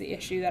to fix the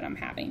issue that I'm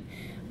having?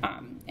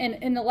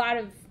 And a lot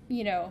of,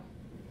 you know,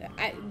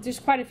 there's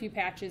quite a few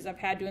patches I've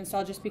had to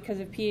install just because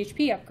of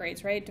PHP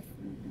upgrades, right?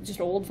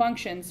 Just old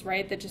functions,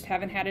 right, that just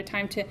haven't had a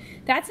time to,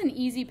 that's an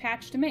easy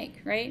patch to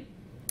make, right?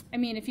 I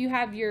mean, if you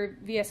have your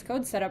VS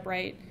Code set up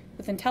right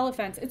with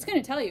IntelliFence, it's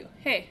going to tell you,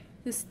 hey,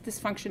 this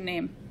function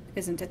name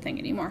isn't a thing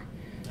anymore.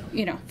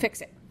 You know,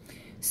 fix it.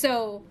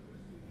 So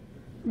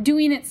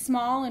doing it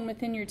small and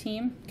within your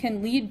team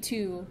can lead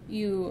to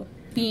you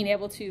being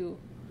able to,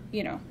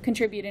 you know,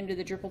 contribute into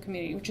the Drupal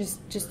community, which is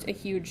just a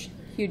huge,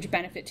 huge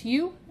benefit to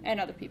you and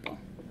other people.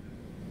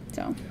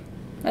 So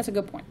that's a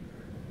good point.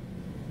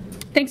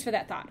 Thanks for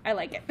that thought. I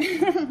like it. I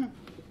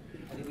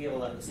think we have a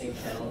lot of the same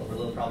channel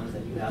overload problems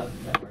that you have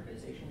at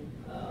organization.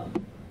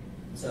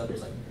 So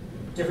there's like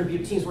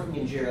different teams working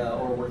in Jira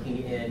or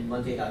working in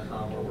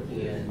Monday.com or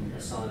working in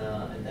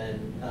Asana, and then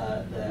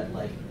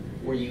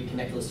where you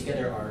connect those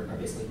together are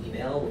basically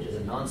email, which is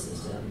a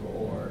non-system,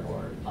 or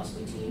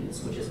possibly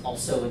Teams, which is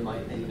also, in my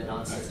opinion, a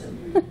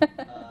non-system.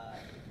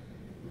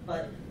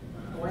 But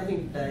one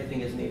thing that I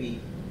think is maybe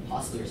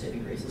possibly your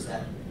saving grace is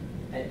that,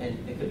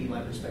 and it could be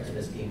my perspective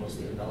as being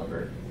mostly a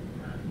developer,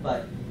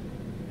 but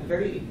there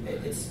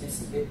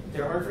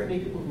aren't very many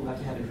people who have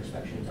to have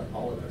introspection into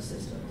all of those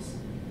systems.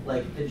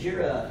 Like the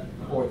Jira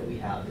board that we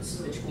have is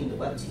between the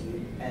web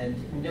team,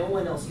 and no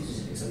one else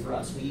uses it except for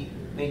us. We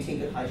maintain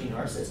good hygiene in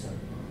our system.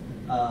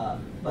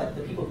 But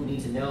the people who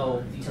need to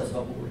know details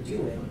about what we're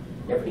doing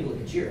never need to look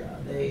at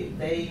Jira.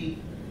 They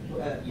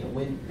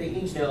when they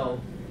need to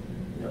know,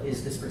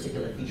 is this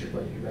particular feature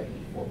going to be ready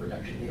for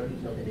production? They don't need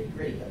to know the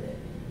nitty-gritty of it.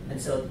 And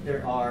so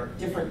there are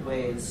different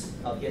ways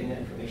of getting that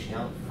information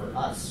out for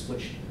us,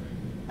 which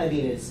I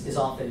mean is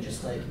often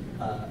just like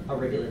a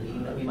regular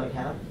meeting that we might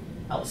have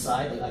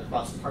outside, like a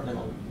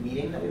cross-departmental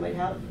meeting that we might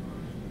have.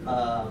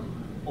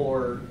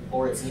 or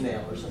it's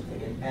email or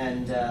something.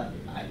 And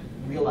I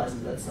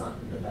realized that's not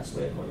the best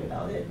way of going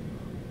about it.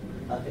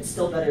 It's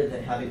still better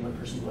than having one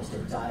person who wants to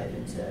dive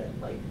into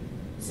like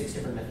 6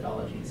 different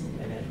methodologies and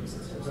management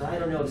systems. And I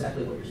don't know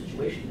exactly what your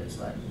situation is,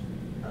 but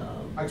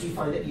do you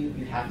find that you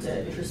have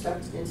to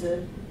introspect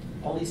into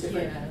all these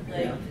different? Yeah,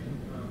 like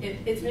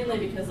it's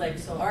mainly because like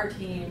so our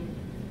team.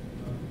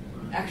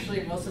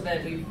 Actually, most of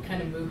it we've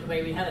kind of moved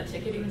away. We had a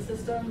ticketing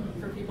system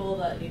for people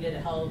that needed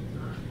help,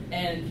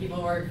 and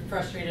people were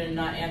frustrated and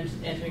not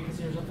answering because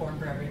there's a form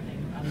for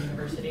everything on the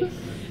university.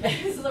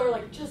 And so they were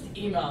like, just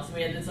email. So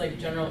we had this like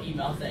general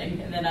email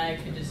thing, and then I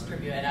could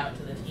distribute it out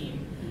to the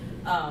team.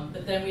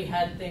 But then we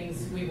had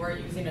things, we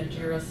weren't using a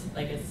Jira,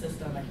 like a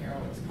system, I can't remember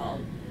what it was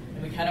called.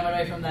 And we kind of went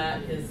away from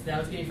that because that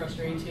was getting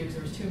frustrating too because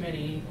there was too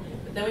many.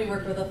 But then we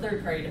worked with a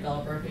third-party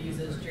developer who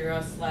uses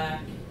Jira,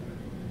 Slack,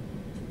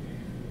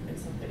 and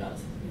something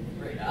else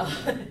right now.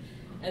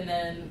 And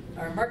then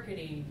our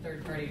marketing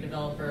third-party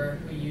developer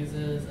who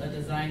uses a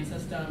design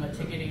system, a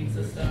ticketing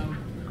system,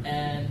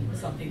 and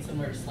something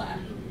similar to Slack.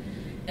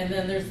 And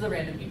then there's the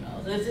random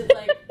emails. It's just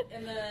like,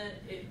 and then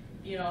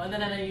and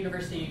then at a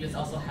university you just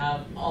also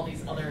have all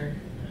these other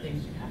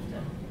things you have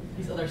to,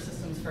 these other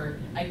systems for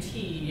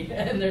IT,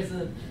 and there's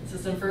a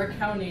system for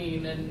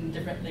accounting and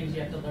different things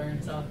you have to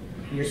learn. So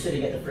you're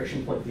sitting at the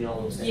friction point between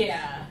all those things.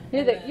 Yeah.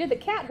 You're the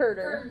cat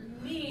herder.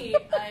 For me,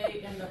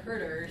 I am the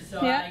herder,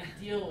 so Yeah.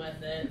 I deal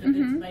with it. But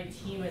my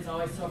team is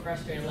always so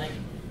frustrated. Like,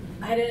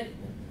 I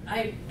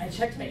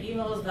checked my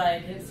emails, but I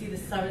didn't see the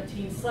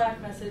 17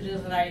 Slack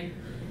messages, and I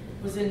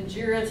was in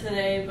Jira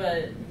today,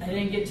 but I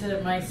didn't get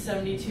to my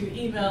 72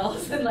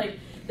 emails. And like,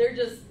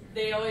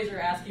 they always are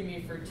asking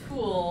me for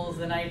tools,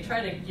 and I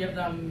try to give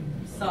them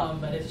some,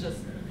 but it's just,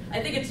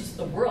 I think it's just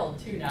the world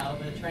too now,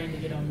 but trying to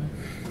get them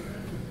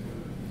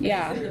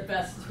the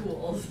best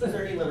tools. Is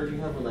there any leverage you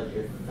have with like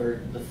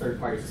the third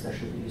parties,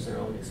 especially who use their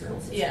own external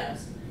systems? Yeah.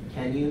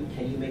 Can you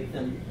make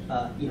them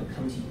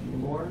come to you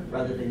more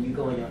rather than you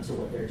going out to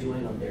what they're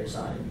doing on their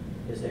side?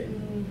 Is there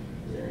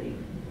any?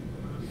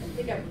 I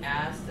think I've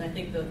asked, and I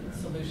think the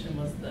solution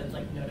was the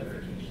like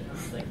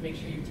notifications. Like make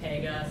sure you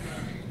tag us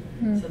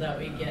so that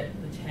we get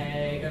the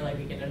tag, or like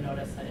we get a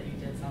notice that you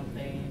did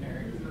something,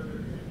 or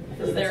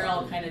because they're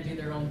all kind of do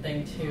their own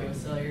thing too.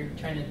 So you're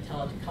trying to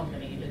tell a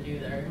company to do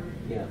their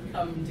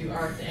come do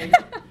our thing.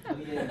 I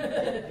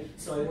mean,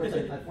 so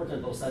I've worked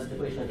on both sides of the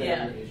equation. I've been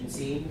at an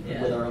agency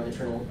with our own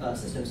internal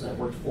systems, and I've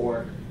worked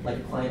for like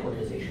a client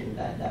organization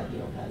that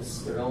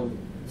has their own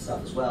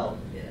stuff as well.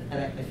 Yeah.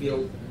 And I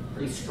feel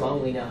pretty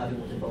strongly now, having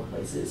worked in both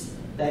places,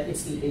 that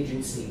it's the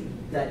agency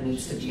that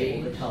needs to be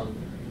able to come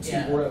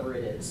to wherever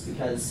it is,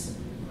 because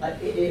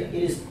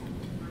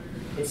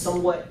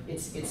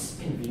it's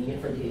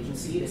convenient for the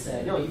agency to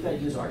say, no, you've got to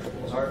use our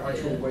tools. Our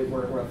tool,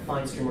 we're a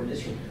fine stream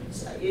organization.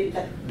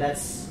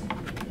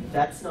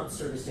 That's not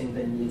servicing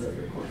the needs of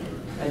your client,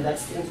 and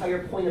that's the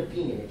entire point of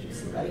being an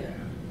agency, right? Yeah.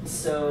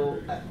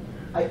 So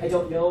I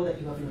don't know that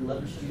you have any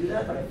leverage to do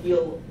that, but I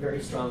feel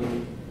very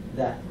strongly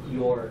that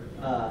your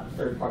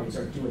third parties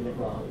are doing it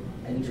wrong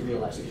and need to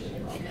realize they're doing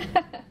it wrong.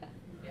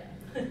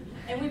 Yeah.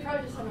 And we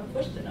probably just haven't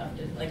pushed enough.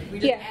 We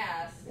just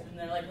asked, and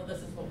they're like, well, this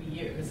is what we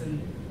use,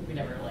 and we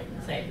never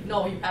say,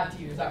 no, you have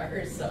to use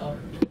ours. So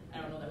I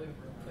don't know that we've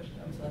pushed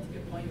them. So that's a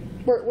good point.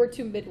 We're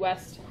too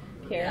Midwest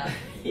here.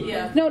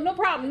 Yeah. No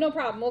problem.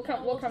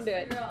 We'll come to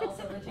it. All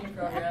 17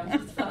 programs.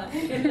 It's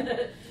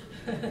fine.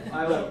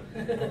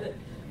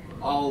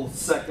 I'll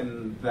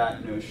second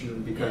that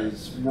notion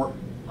because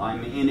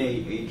I'm in a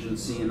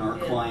agency and our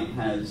client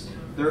has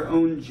their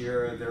own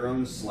Jira, their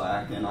own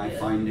Slack, and I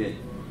find it,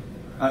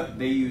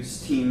 they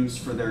use Teams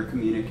for their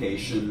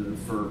communication,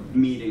 for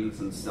meetings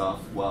and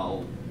stuff,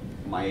 while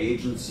my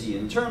agency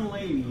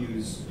internally, we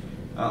use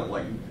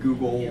like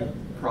Google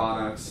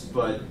products,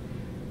 but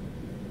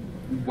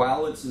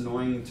while it's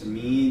annoying to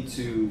me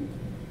to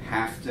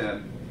have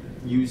to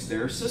use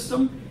their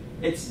system,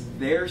 it's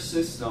their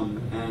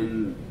system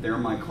and they're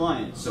my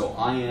client, so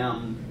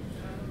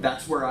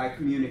that's where I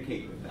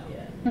communicate with them.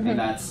 Yeah. And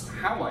that's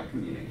how I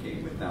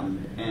communicate with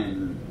them.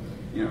 And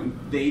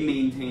they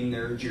maintain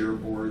their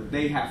Jira board.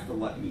 They have to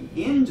let me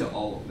into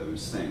all of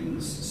those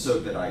things so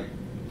that I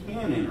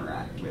can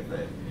interact with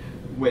it,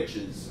 which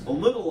is a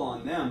little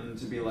on them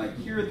to be like,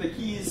 here are the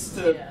keys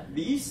to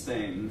these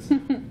things.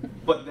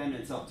 But then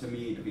it's up to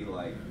me to be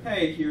like,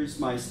 hey, here's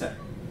my step.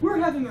 We're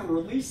having a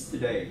release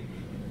today.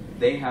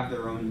 They have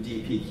their own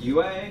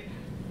DPQA,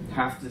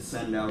 have to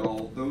send out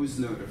all those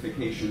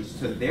notifications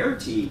to their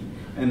team,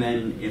 and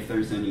then if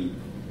there's any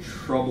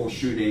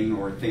troubleshooting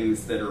or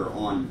things that are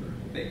on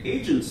the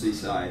agency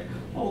side,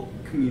 I'll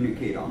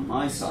communicate on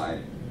my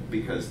side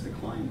because the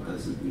client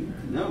doesn't need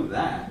to know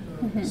that.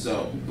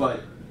 So,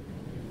 but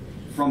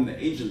from the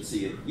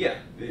agency,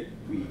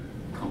 we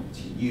come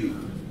to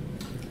you.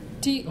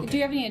 Do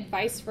you have any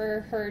advice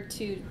for her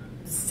to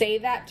say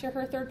that to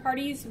her third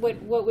parties?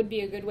 What would be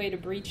a good way to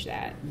breach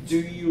that? Do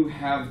you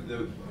have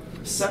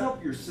set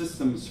up your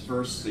systems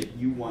first that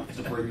you want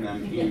to bring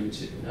them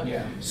into?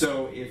 Okay.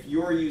 So if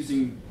your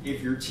team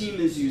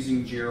is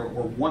using Jira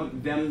or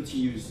want them to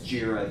use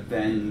Jira,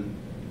 then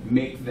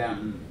make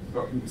them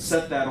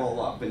set that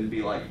all up and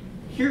be like,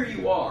 here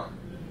you are,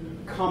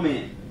 come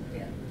in.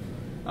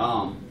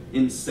 Yeah.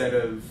 Instead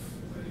of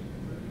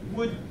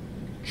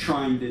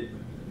trying to,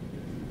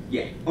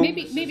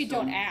 maybe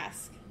don't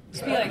ask.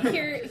 Just be like,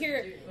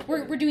 here,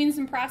 we're doing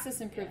some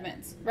process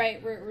improvements,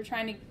 right? We're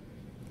trying to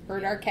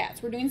herd our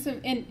cats. We're doing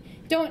some, and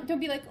don't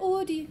be like,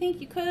 oh, do you think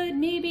you could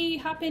maybe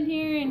hop in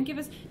here and give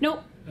us?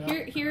 Nope.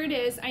 Here it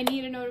is. I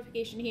need a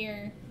notification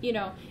here. You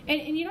know,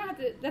 and you don't have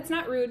to. That's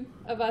not rude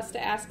of us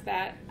to ask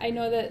that. I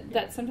know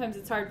that sometimes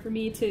it's hard for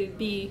me to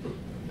be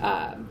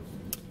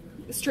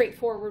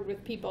straightforward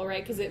with people,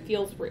 right? Because it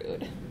feels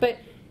rude, but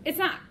it's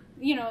not.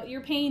 You know,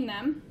 you're paying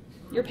them,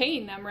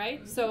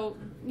 right? So,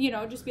 you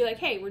know, just be like,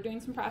 hey, we're doing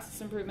some process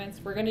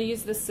improvements. We're going to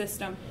use this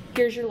system.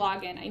 Here's your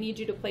login. I need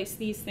you to place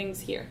these things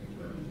here.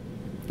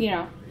 You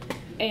know,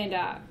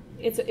 and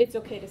it's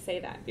okay to say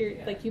that.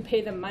 Like, you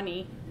pay them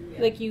money.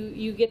 Like,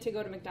 you get to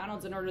go to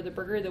McDonald's and order the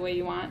burger the way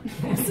you want.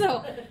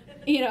 So,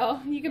 you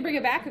know, you can bring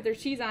it back if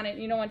there's cheese on it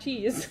and you don't want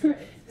cheese.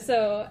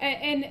 So,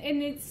 and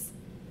it's,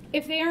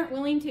 if they aren't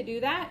willing to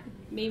do that,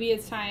 maybe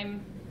it's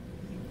time.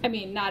 I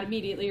mean, not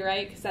immediately,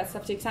 right? Because that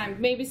stuff takes time.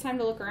 Maybe it's time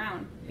to look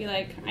around. Be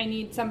like, I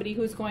need somebody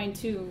who's going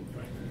to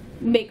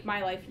make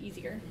my life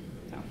easier.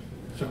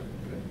 So,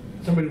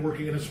 somebody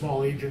working in a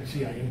small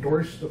agency, I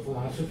endorse the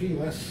philosophy,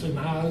 less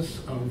Nas,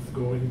 of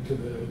going to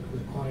the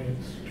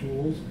client's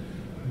tools.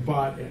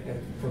 But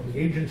from the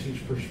agency's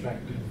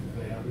perspective,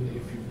 then,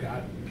 if you've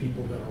got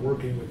people that are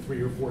working with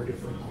 3 or 4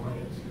 different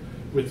clients,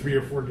 with 3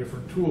 or 4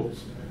 different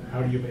tools,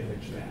 how do you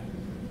manage that?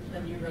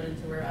 Then you run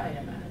into where I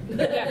am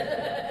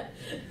at.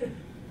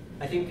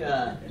 I think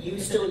you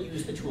still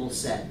use the tool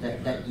set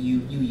that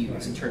you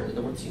use internally,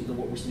 the works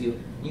you do.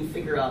 You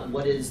figure out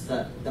what is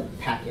the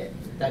packet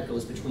that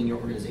goes between your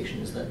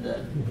organizations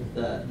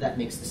that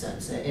makes the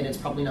sense. And it's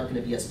probably not going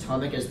to be as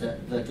atomic as the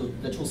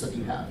tool set that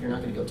you have. You're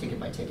not going to go ticket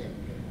by ticket.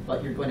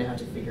 But you're going to have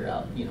to figure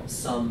out, you know,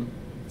 some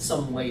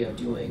way of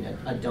doing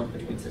a dump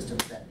between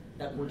systems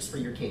that works for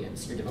your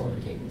cadence, your developer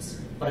cadence.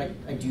 But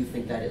I do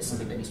think that is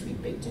something that needs to be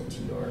baked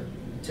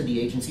into the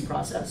agency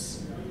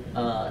process.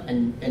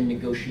 And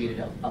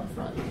negotiated up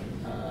front,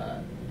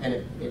 and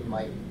it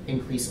might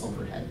increase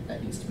overhead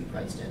that needs to be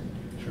priced in.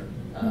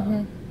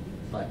 Sure.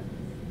 But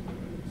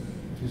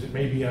is it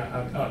maybe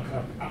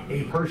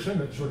a person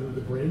that's sort of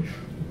the bridge,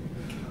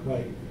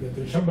 like that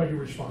there's somebody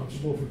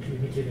responsible for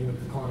communicating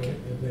with the client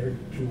and their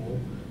tool,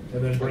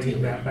 and then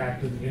bringing that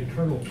back to the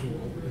internal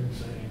tool and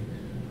saying,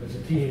 as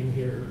a team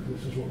here,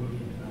 this is what we need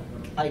to know.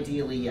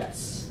 Ideally,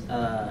 yes.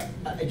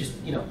 I just,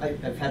 you know,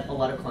 I've had a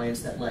lot of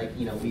clients that, like,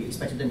 you know, we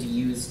expected them to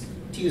use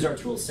our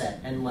tool set,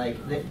 and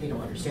like they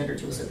don't understand our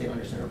tool set, they don't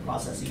understand our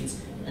processes,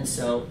 and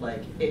so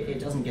like it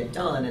doesn't get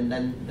done, and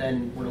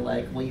then we're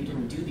like, well, you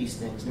didn't do these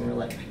things, and we're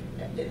like,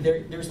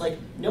 there's like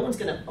no one's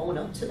gonna own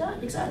up to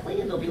that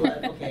exactly, and they'll be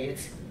like, okay,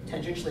 it's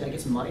tangentially like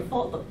it's my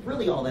fault, but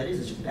really all that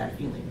is just bad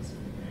feelings,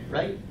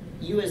 right?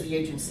 You as the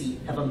agency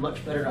have a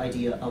much better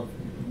idea of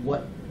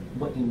what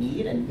you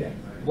need and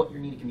what you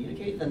need to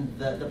communicate than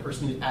the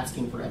person who's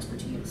asking for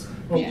expertise.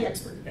 Be the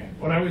expert. Yeah.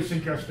 When I was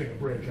suggesting a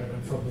bridge, I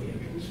meant from the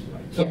agency,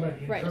 right?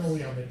 Somebody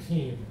internally on the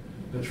team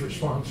that's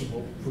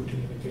responsible for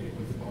communicating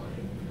with the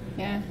client.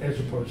 Yeah. As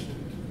opposed to,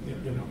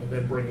 you know, and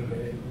then bringing it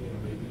in, you know,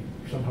 maybe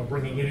somehow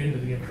bringing it into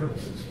the internal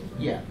system.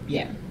 Yeah.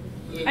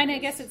 And I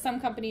guess at some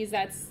companies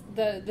that's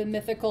the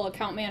mythical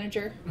account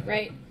manager,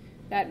 right?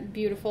 That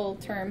beautiful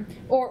term.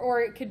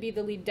 Or it could be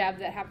the lead dev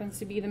that happens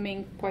to be the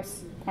main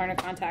point of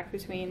contact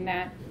between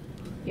that.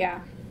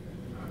 Yeah.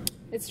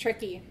 It's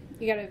tricky.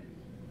 You gotta,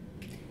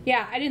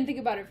 I didn't think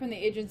about it from the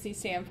agency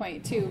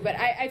standpoint too, but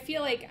I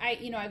feel like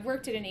I've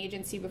worked at an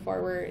agency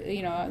before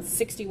where,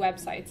 60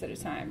 websites at a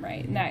time,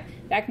 right? And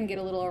that can get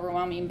a little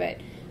overwhelming, but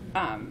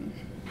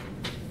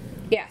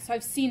so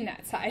I've seen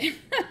that side.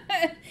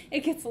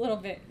 It gets a little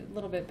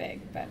bit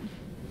big, but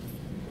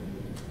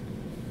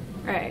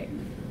all right.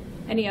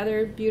 Any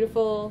other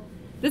beautiful,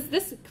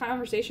 this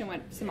conversation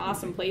went some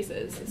awesome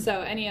places.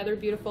 So any other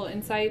beautiful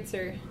insights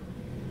or?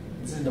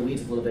 This is in the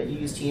weeds a little bit. You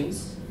use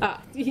Teams? Yeah.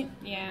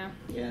 Yeah,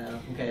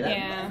 okay.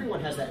 Everyone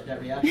has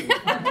that reaction.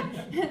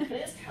 Can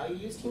I ask how you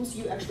use Teams? Do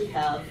you actually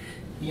have,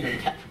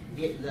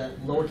 the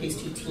lowercase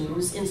t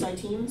teams inside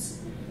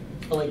Teams?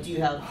 Or like, do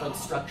you have like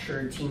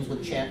structured teams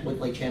with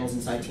channels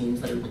inside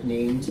Teams that are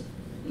named?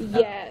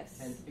 Yes.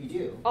 And you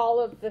do? All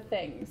of the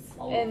things.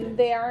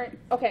 They aren't,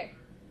 okay.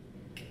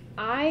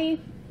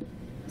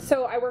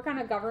 So I work on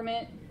a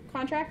government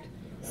contract,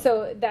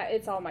 so that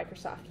it's all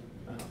Microsoft.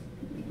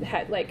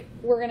 Like,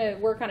 we're gonna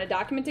work on a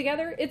document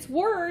together. It's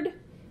Word,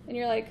 and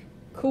you're like,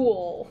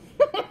 cool.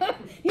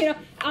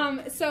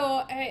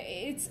 So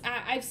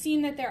I've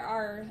seen that there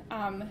are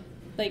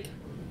like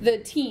the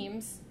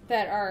teams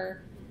that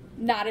are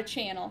not a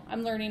channel.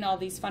 I'm learning all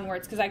these fun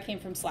words because I came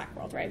from Slack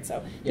world, right?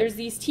 So there's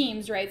these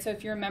teams, right? So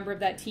if you're a member of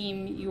that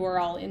team, you are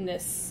all in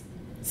this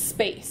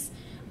space.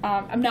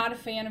 I'm not a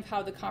fan of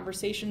how the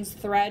conversations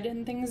thread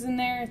and things in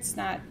there. It's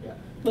not.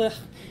 Ugh.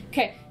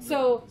 Okay,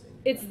 so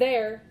it's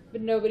there,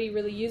 but nobody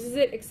really uses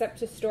it except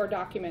to store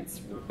documents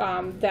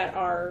that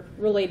are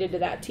related to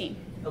that team.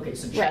 Okay,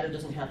 so chatter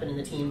doesn't happen in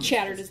the team?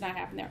 Chatter does not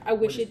happen there. I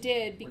wish it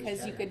did,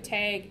 because you could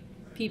tag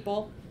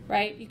people,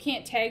 right? You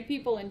can't tag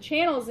people in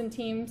channels in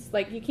teams.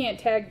 Like, you can't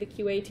tag the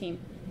QA team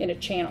in a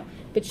channel,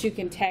 but you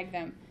can tag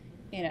them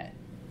in a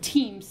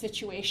team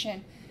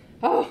situation.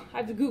 Oh,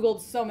 I've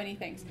Googled so many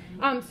things.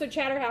 So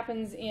chatter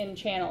happens in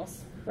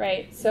channels,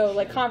 right? So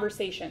like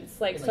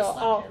conversations, like, In, so Slack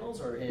I'll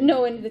channels or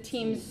in the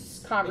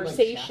team's in,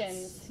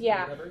 conversations. chats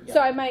Yeah. or whatever? So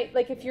I might,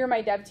 like, if you're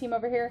my dev team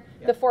over here,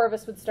 the 4 of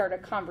us would start a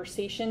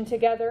conversation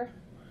together,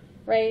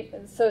 right?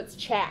 So it's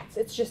chats.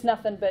 It's just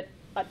nothing but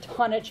a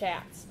ton of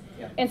chats.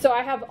 Yep. And so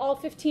I have all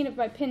 15 of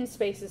my pin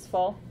spaces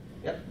full.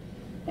 Yep.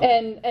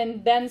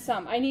 And then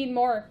some. I need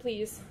more,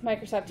 please,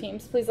 Microsoft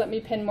Teams. Please let me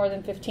pin more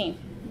than 15.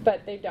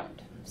 But they don't.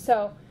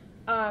 So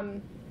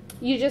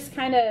you just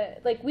kind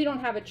of, like, we don't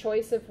have a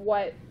choice of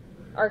what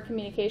our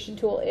communication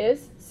tool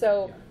is.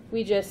 So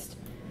we just,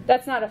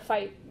 that's not a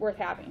fight worth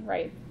having,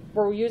 right?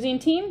 We're using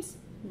Teams.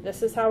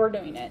 This is how we're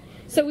doing it.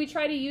 So we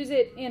try to use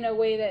it in a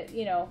way that,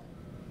 you know,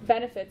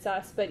 benefits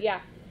us. But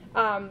yeah,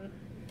 I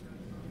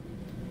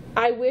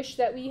wish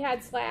that we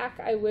had Slack.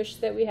 I wish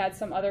that we had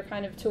some other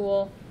kind of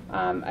tool.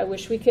 I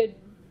wish we could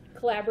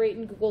collaborate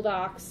in Google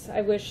Docs.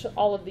 I wish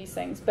all of these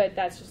things, but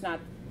that's just not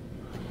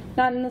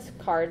in the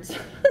cards.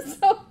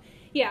 So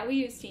yeah, we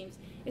use Teams.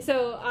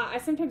 So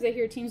sometimes I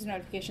hear Teams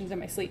notifications in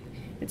my sleep.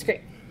 It's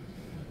great.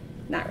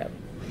 Not really.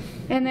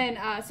 And then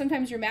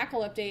sometimes your Mac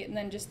will update and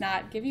then just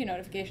not give you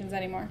notifications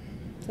anymore.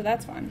 So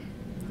that's fun.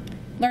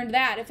 Learned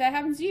that. If that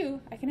happens to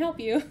you, I can help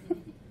you.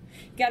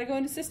 Got to go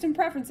into system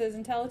preferences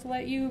and tell it to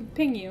let you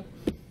ping you.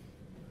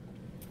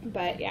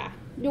 But yeah,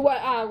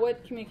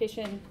 what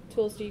communication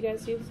tools do you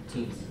guys use?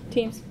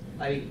 Teams.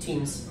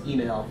 Teams,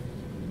 email.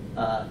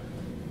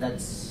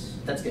 That's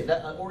good.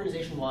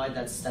 Organization-wide,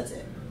 that's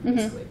it,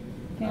 basically.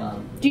 Yeah.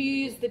 Do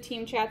you use the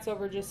team chats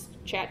over just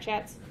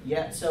chats?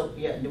 Yeah. So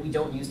no, we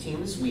don't use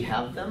Teams. We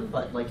have them,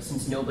 but like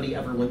since nobody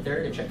ever went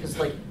there to check, because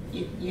like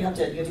you have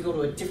to go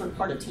to a different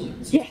part of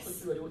Teams. You have to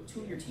click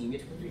through to your team. You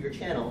have to click through your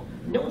channel.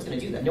 No one's going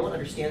to do that. No one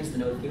understands the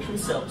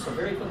notifications. So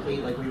very quickly,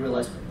 like we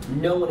realized,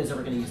 no one is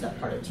ever going to use that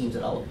part of Teams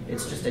at all.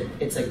 It's just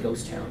it's a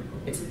ghost town.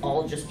 It's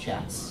all just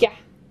chats. Yeah.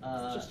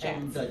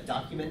 And the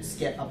documents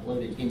get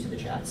uploaded into the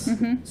chats.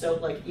 Mm-hmm. So,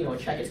 like, you know, a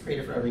chat gets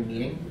created for every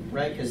meeting,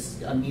 right?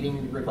 Because a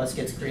meeting request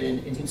gets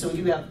created in Teams. So we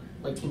do have,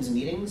 like, Teams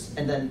meetings,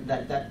 and then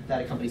that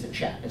accompanies a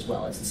chat as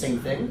well. It's the same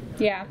thing.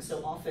 Yeah. And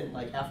so often,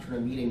 like, after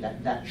a meeting,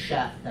 that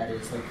chat that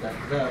is, like,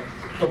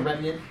 the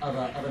remnant of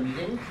a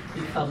meeting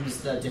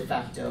becomes the de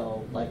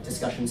facto, like,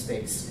 discussion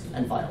space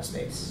and file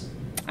space.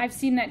 I've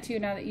seen that, too,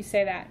 now that you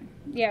say that.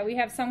 Yeah, we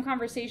have some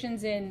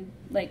conversations in,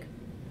 like,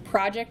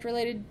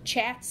 project-related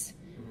chats.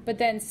 But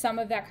then some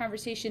of that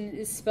conversation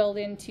is spilled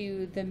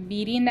into the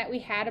meeting that we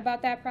had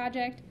about that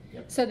project.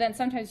 Yep. So then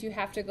sometimes you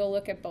have to go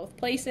look at both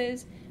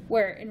places,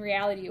 where in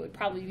reality it would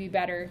probably be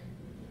better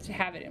to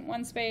have it in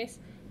one space.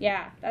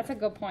 Yeah, that's a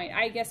good point.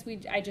 I guess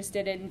I just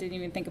did it and didn't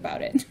even think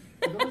about it.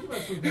 For those of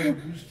us who never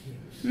use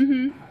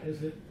Teams,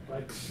 is it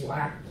like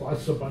Slack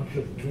plus a bunch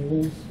of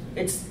tools?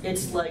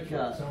 It's like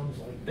Sounds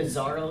like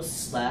Bizarro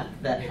Slack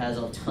that has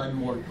a ton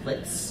more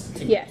clicks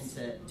to get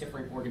into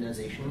different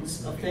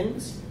organizations of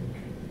things.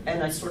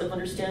 And I sort of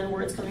understand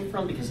where it's coming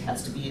from, because it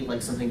has to be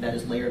like something that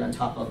is layered on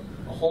top of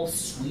a whole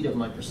suite of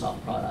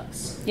Microsoft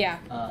products. Yeah.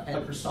 And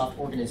Microsoft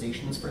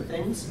organizations for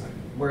things,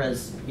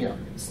 whereas, you know,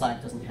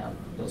 Slack doesn't have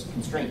those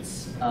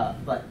constraints.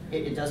 But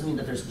it does mean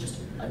that there's just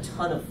a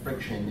ton of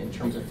friction in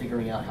terms of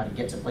figuring out how to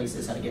get to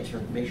places, how to get to your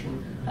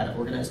information, how to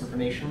organize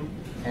information.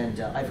 And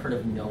I've heard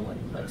of no one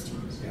who likes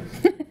Teams.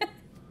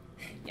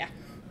 Yeah.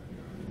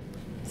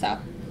 So,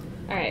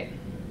 all right.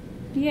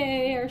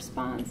 Yay, our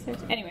sponsors.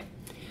 Anyway.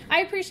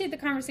 I appreciate the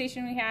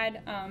conversation we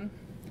had.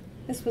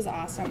 This was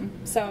awesome.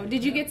 So,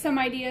 did you get some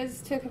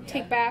ideas to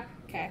take back?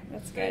 Okay,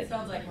 that's good. It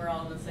sounds like we're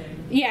all in the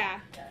same.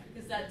 Yeah. Yeah,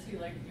 because that too,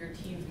 like your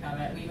team's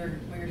comment, we were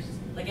just,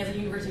 like as a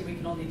university, we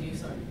can only do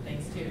certain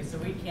things too. So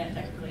we can't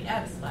technically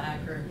add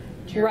Slack or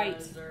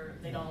Jira's, or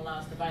they don't allow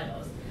us to buy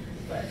those.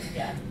 But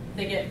yeah,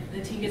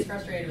 the team gets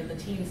frustrated with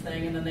the Teams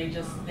thing, and then they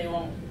just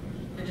don't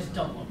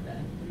look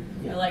then.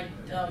 Yeah. They're like,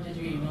 oh, did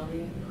you email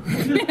me?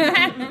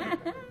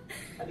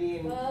 I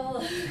mean,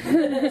 Well,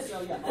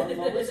 so yeah, our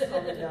lowest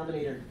common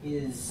denominator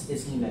is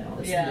email.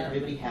 It's something that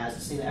everybody has.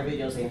 It's something that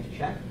everybody knows they have to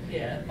check.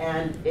 Yeah.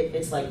 And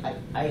it's like,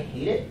 I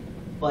hate it,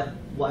 but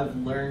I've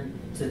learned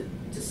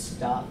to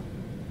stop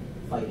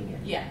fighting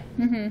it. Yeah.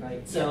 Mm-hmm.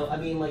 Right? So, I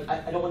mean, like,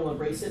 I don't want to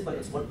embrace it, but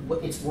it's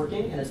what it's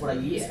working, and it's what I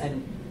use,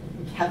 and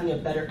having a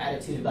better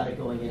attitude about it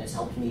going in has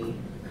helped me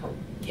cope.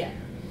 Yeah.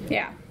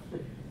 Yeah.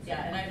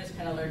 Yeah, and I just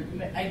kind of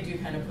learned, I do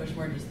kind of push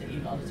more just the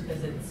email, just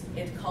because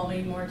it's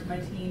calming more to my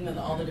team with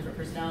all the different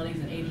personalities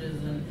and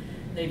ages, and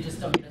they just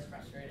don't get as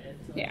frustrated.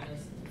 So Yeah.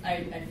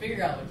 I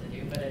figure out what to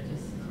do, but it's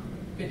just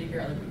good to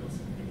hear other people's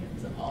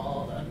opinions of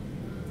all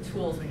the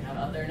tools we have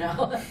out there now.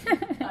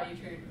 How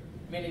you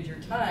manage your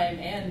time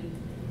and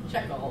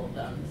check all of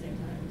them at the same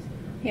time.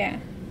 So. Yeah.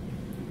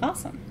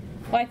 Awesome.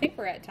 Well, I think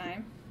we're at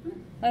time.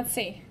 Let's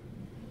see.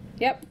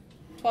 Yep.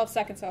 12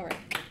 seconds over.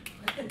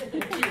 Thank you.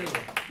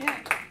 Yeah.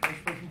 Thanks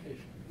for